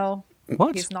 No,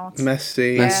 what? He's not.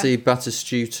 Messi,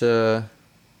 Batistuta,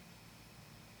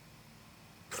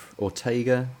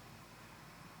 Ortega.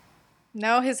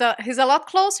 No, he's a lot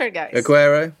closer, guys.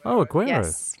 Aguero. Oh, Aguero.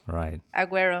 Yes. Right.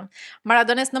 Aguero.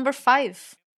 Maradona is number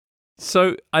 5.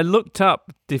 So I looked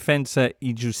up Defensa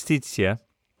y Justicia.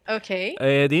 Okay.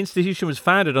 The institution was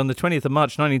founded on the 20th of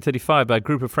March 1935 by a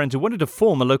group of friends who wanted to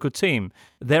form a local team.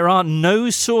 There are no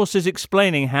sources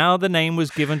explaining how the name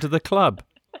was given to the club.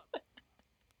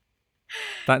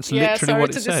 That's literally what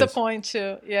it says. Sorry to disappoint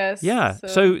you. Yes. Yeah.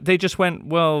 So they just went,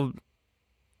 well,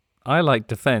 I like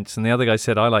defense, and the other guy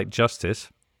said, I like justice.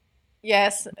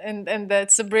 Yes, and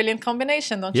that's a brilliant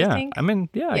combination, don't you think? I mean,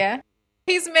 yeah. Yeah.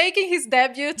 He's making his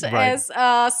debut as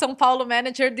São Paulo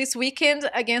manager this weekend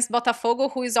against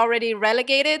Botafogo, who is already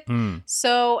relegated.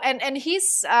 So, and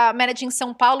he's managing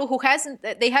São Paulo,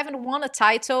 they haven't won a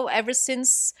title ever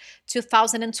since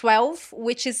 2012,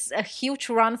 which is a huge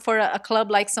run for a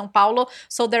club like São Paulo.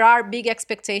 So there are big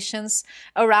expectations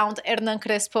around Hernan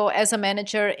Crespo as a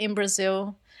manager in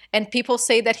Brazil. And people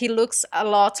say that he looks a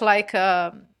lot like,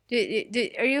 are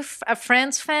you a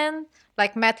Friends fan?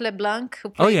 Like Matt LeBlanc, who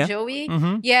played Joey?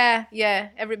 Mm-hmm. Yeah.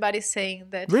 Everybody's saying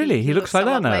that. Really? He looks like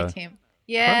that now? Like him.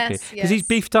 Yes. Because he's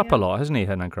beefed up a lot, hasn't he,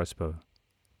 Hernan Crespo?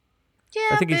 Yeah,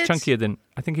 I think he's chunkier than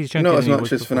Not as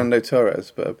much as Fernando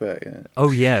Torres, but a bit, yeah.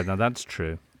 Oh, yeah. No, that's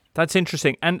true. That's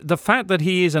interesting. And the fact that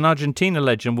he is an Argentina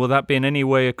legend, will that be in any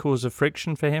way a cause of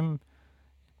friction for him?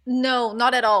 No,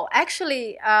 not at all.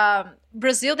 Actually,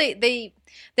 Brazil,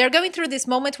 they're going through this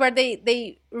moment where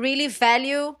they really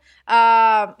value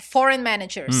foreign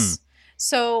managers.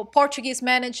 So Portuguese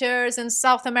managers and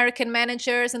South American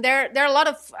managers, and there are a lot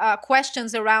of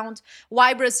questions around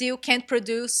why Brazil can't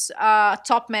produce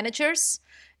top managers.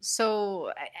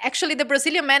 So actually, the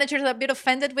Brazilian managers are a bit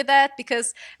offended with that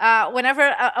because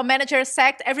whenever a manager is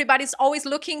sacked, everybody's always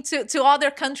looking to other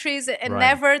countries and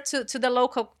never to the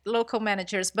local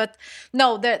managers. But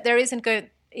no, there isn't going.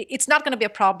 It's not going to be a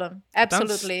problem.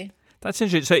 Absolutely. That's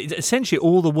interesting. So essentially,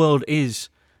 all the world is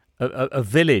a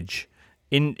village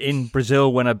in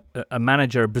Brazil when a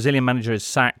Brazilian manager is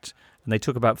sacked, and they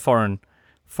talk about foreign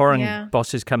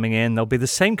bosses coming in. There'll be the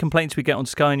same complaints we get on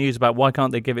Sky News about why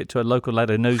can't they give it to a local lad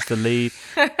who knows the league,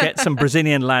 get some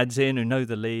Brazilian lads in who know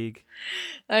the league.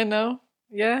 I know.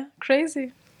 Yeah,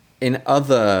 crazy. In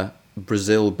other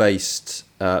Brazil-based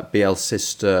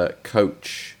Bielcista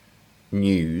coach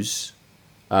news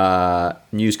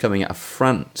coming out of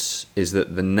France is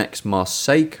that the next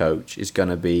Marseille coach is going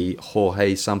to be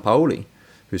Jorge Sampaoli,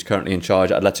 who's currently in charge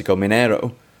at Atletico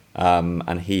Mineiro.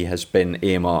 And he has been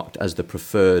earmarked as the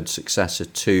preferred successor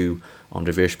to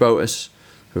Andre Villas-Boas,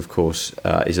 who, of course,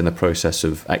 is in the process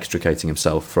of extricating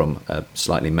himself from a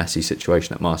slightly messy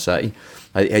situation at Marseille.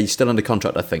 He's still under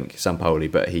contract, I think,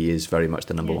 Sampaoli, but he is very much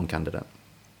the number one candidate.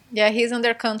 Yeah, he's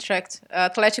under contract.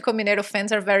 Atletico Mineiro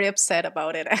fans are very upset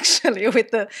about it, actually,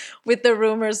 with the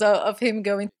rumors of him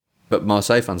going. But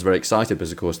Marseille fans are very excited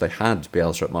because, of course, they had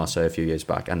Bielsa at Marseille a few years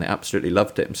back and they absolutely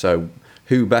loved him. So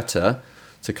who better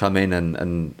to come in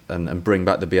and bring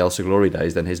back the Bielsa glory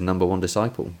days than his number one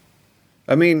disciple?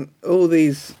 I mean, all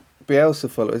these Bielsa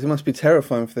followers, it must be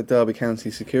terrifying for the Derby County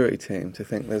security team to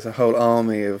think there's a whole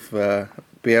army of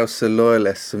Bielsa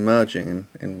loyalists emerging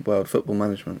in world football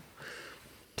management.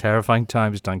 Terrifying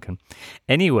times, Duncan.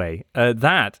 Anyway,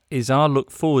 that is our look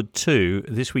forward to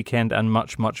this weekend and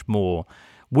much, much more.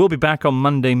 We'll be back on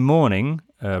Monday morning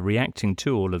reacting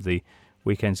to all of the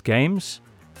weekend's games.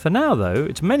 For now, though,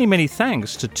 it's many, many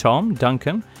thanks to Tom,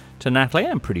 Duncan, to Natalie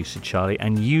and producer Charlie,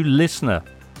 and you listener.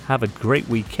 Have a great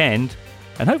weekend,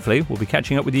 and hopefully we'll be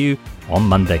catching up with you on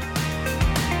Monday.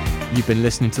 You've been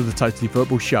listening to The Totally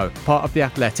Football Show, part of the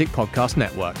Athletic Podcast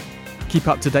Network. Keep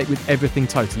up to date with everything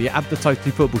Totally at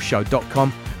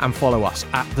thetotallyfootballshow.com and follow us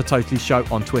at The Totally Show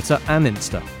on Twitter and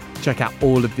Insta. Check out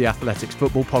all of the Athletics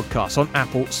football podcasts on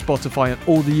Apple, Spotify and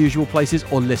all the usual places,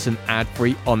 or listen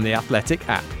ad-free on the Athletic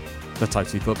app. The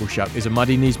Totally Football Show is a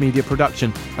Muddy Knees Media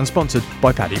production and sponsored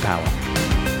by Paddy Power.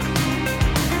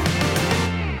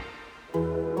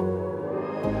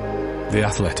 The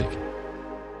Athletic.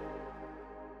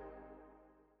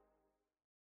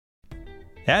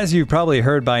 As you've probably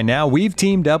heard by now, we've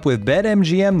teamed up with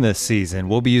BetMGM this season.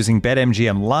 We'll be using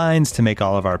BetMGM lines to make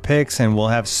all of our picks, and we'll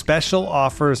have special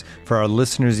offers for our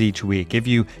listeners each week. If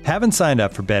you haven't signed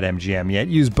up for BetMGM yet,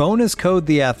 use bonus code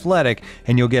The Athletic,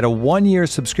 and you'll get a 1-year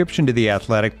subscription to The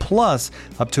Athletic, plus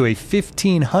up to a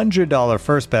 $1,500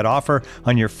 first bet offer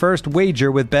on your first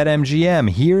wager with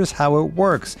BetMGM. Here's how it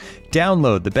works.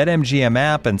 Download the BetMGM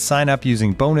app and sign up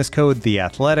using bonus code The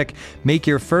Athletic. Make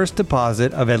your first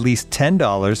deposit of at least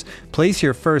 $10. Place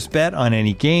your first bet on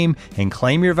any game and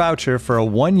claim your voucher for a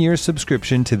 1-year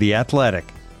subscription to The Athletic.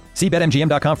 See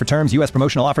BetMGM.com for terms. U.S.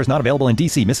 promotional offers not available in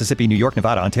D.C., Mississippi, New York,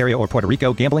 Nevada, Ontario, or Puerto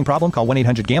Rico. Gambling problem? Call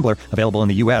 1-800-GAMBLER. Available in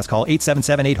the U.S. Call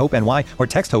 877-8-HOPE-NY or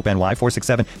text HOPE-NY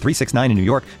 467-369 in New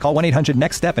York. Call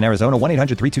 1-800-NEXT-STEP in Arizona.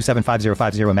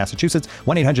 1-800-327-5050 in Massachusetts.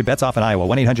 1-800-BETS-OFF in Iowa.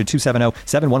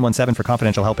 1-800-270-7117 for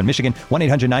confidential help in Michigan.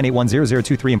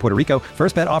 1-800-981-0023 in Puerto Rico.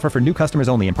 First bet offer for new customers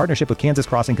only in partnership with Kansas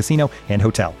Crossing Casino and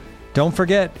Hotel. Don't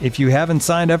forget, if you haven't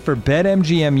signed up for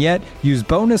BetMGM yet, use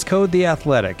bonus code The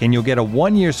Athletic, and you'll get a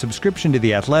 1-year subscription to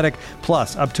The Athletic,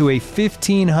 plus up to a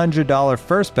 $1,500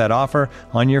 first bet offer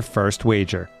on your first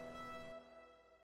wager.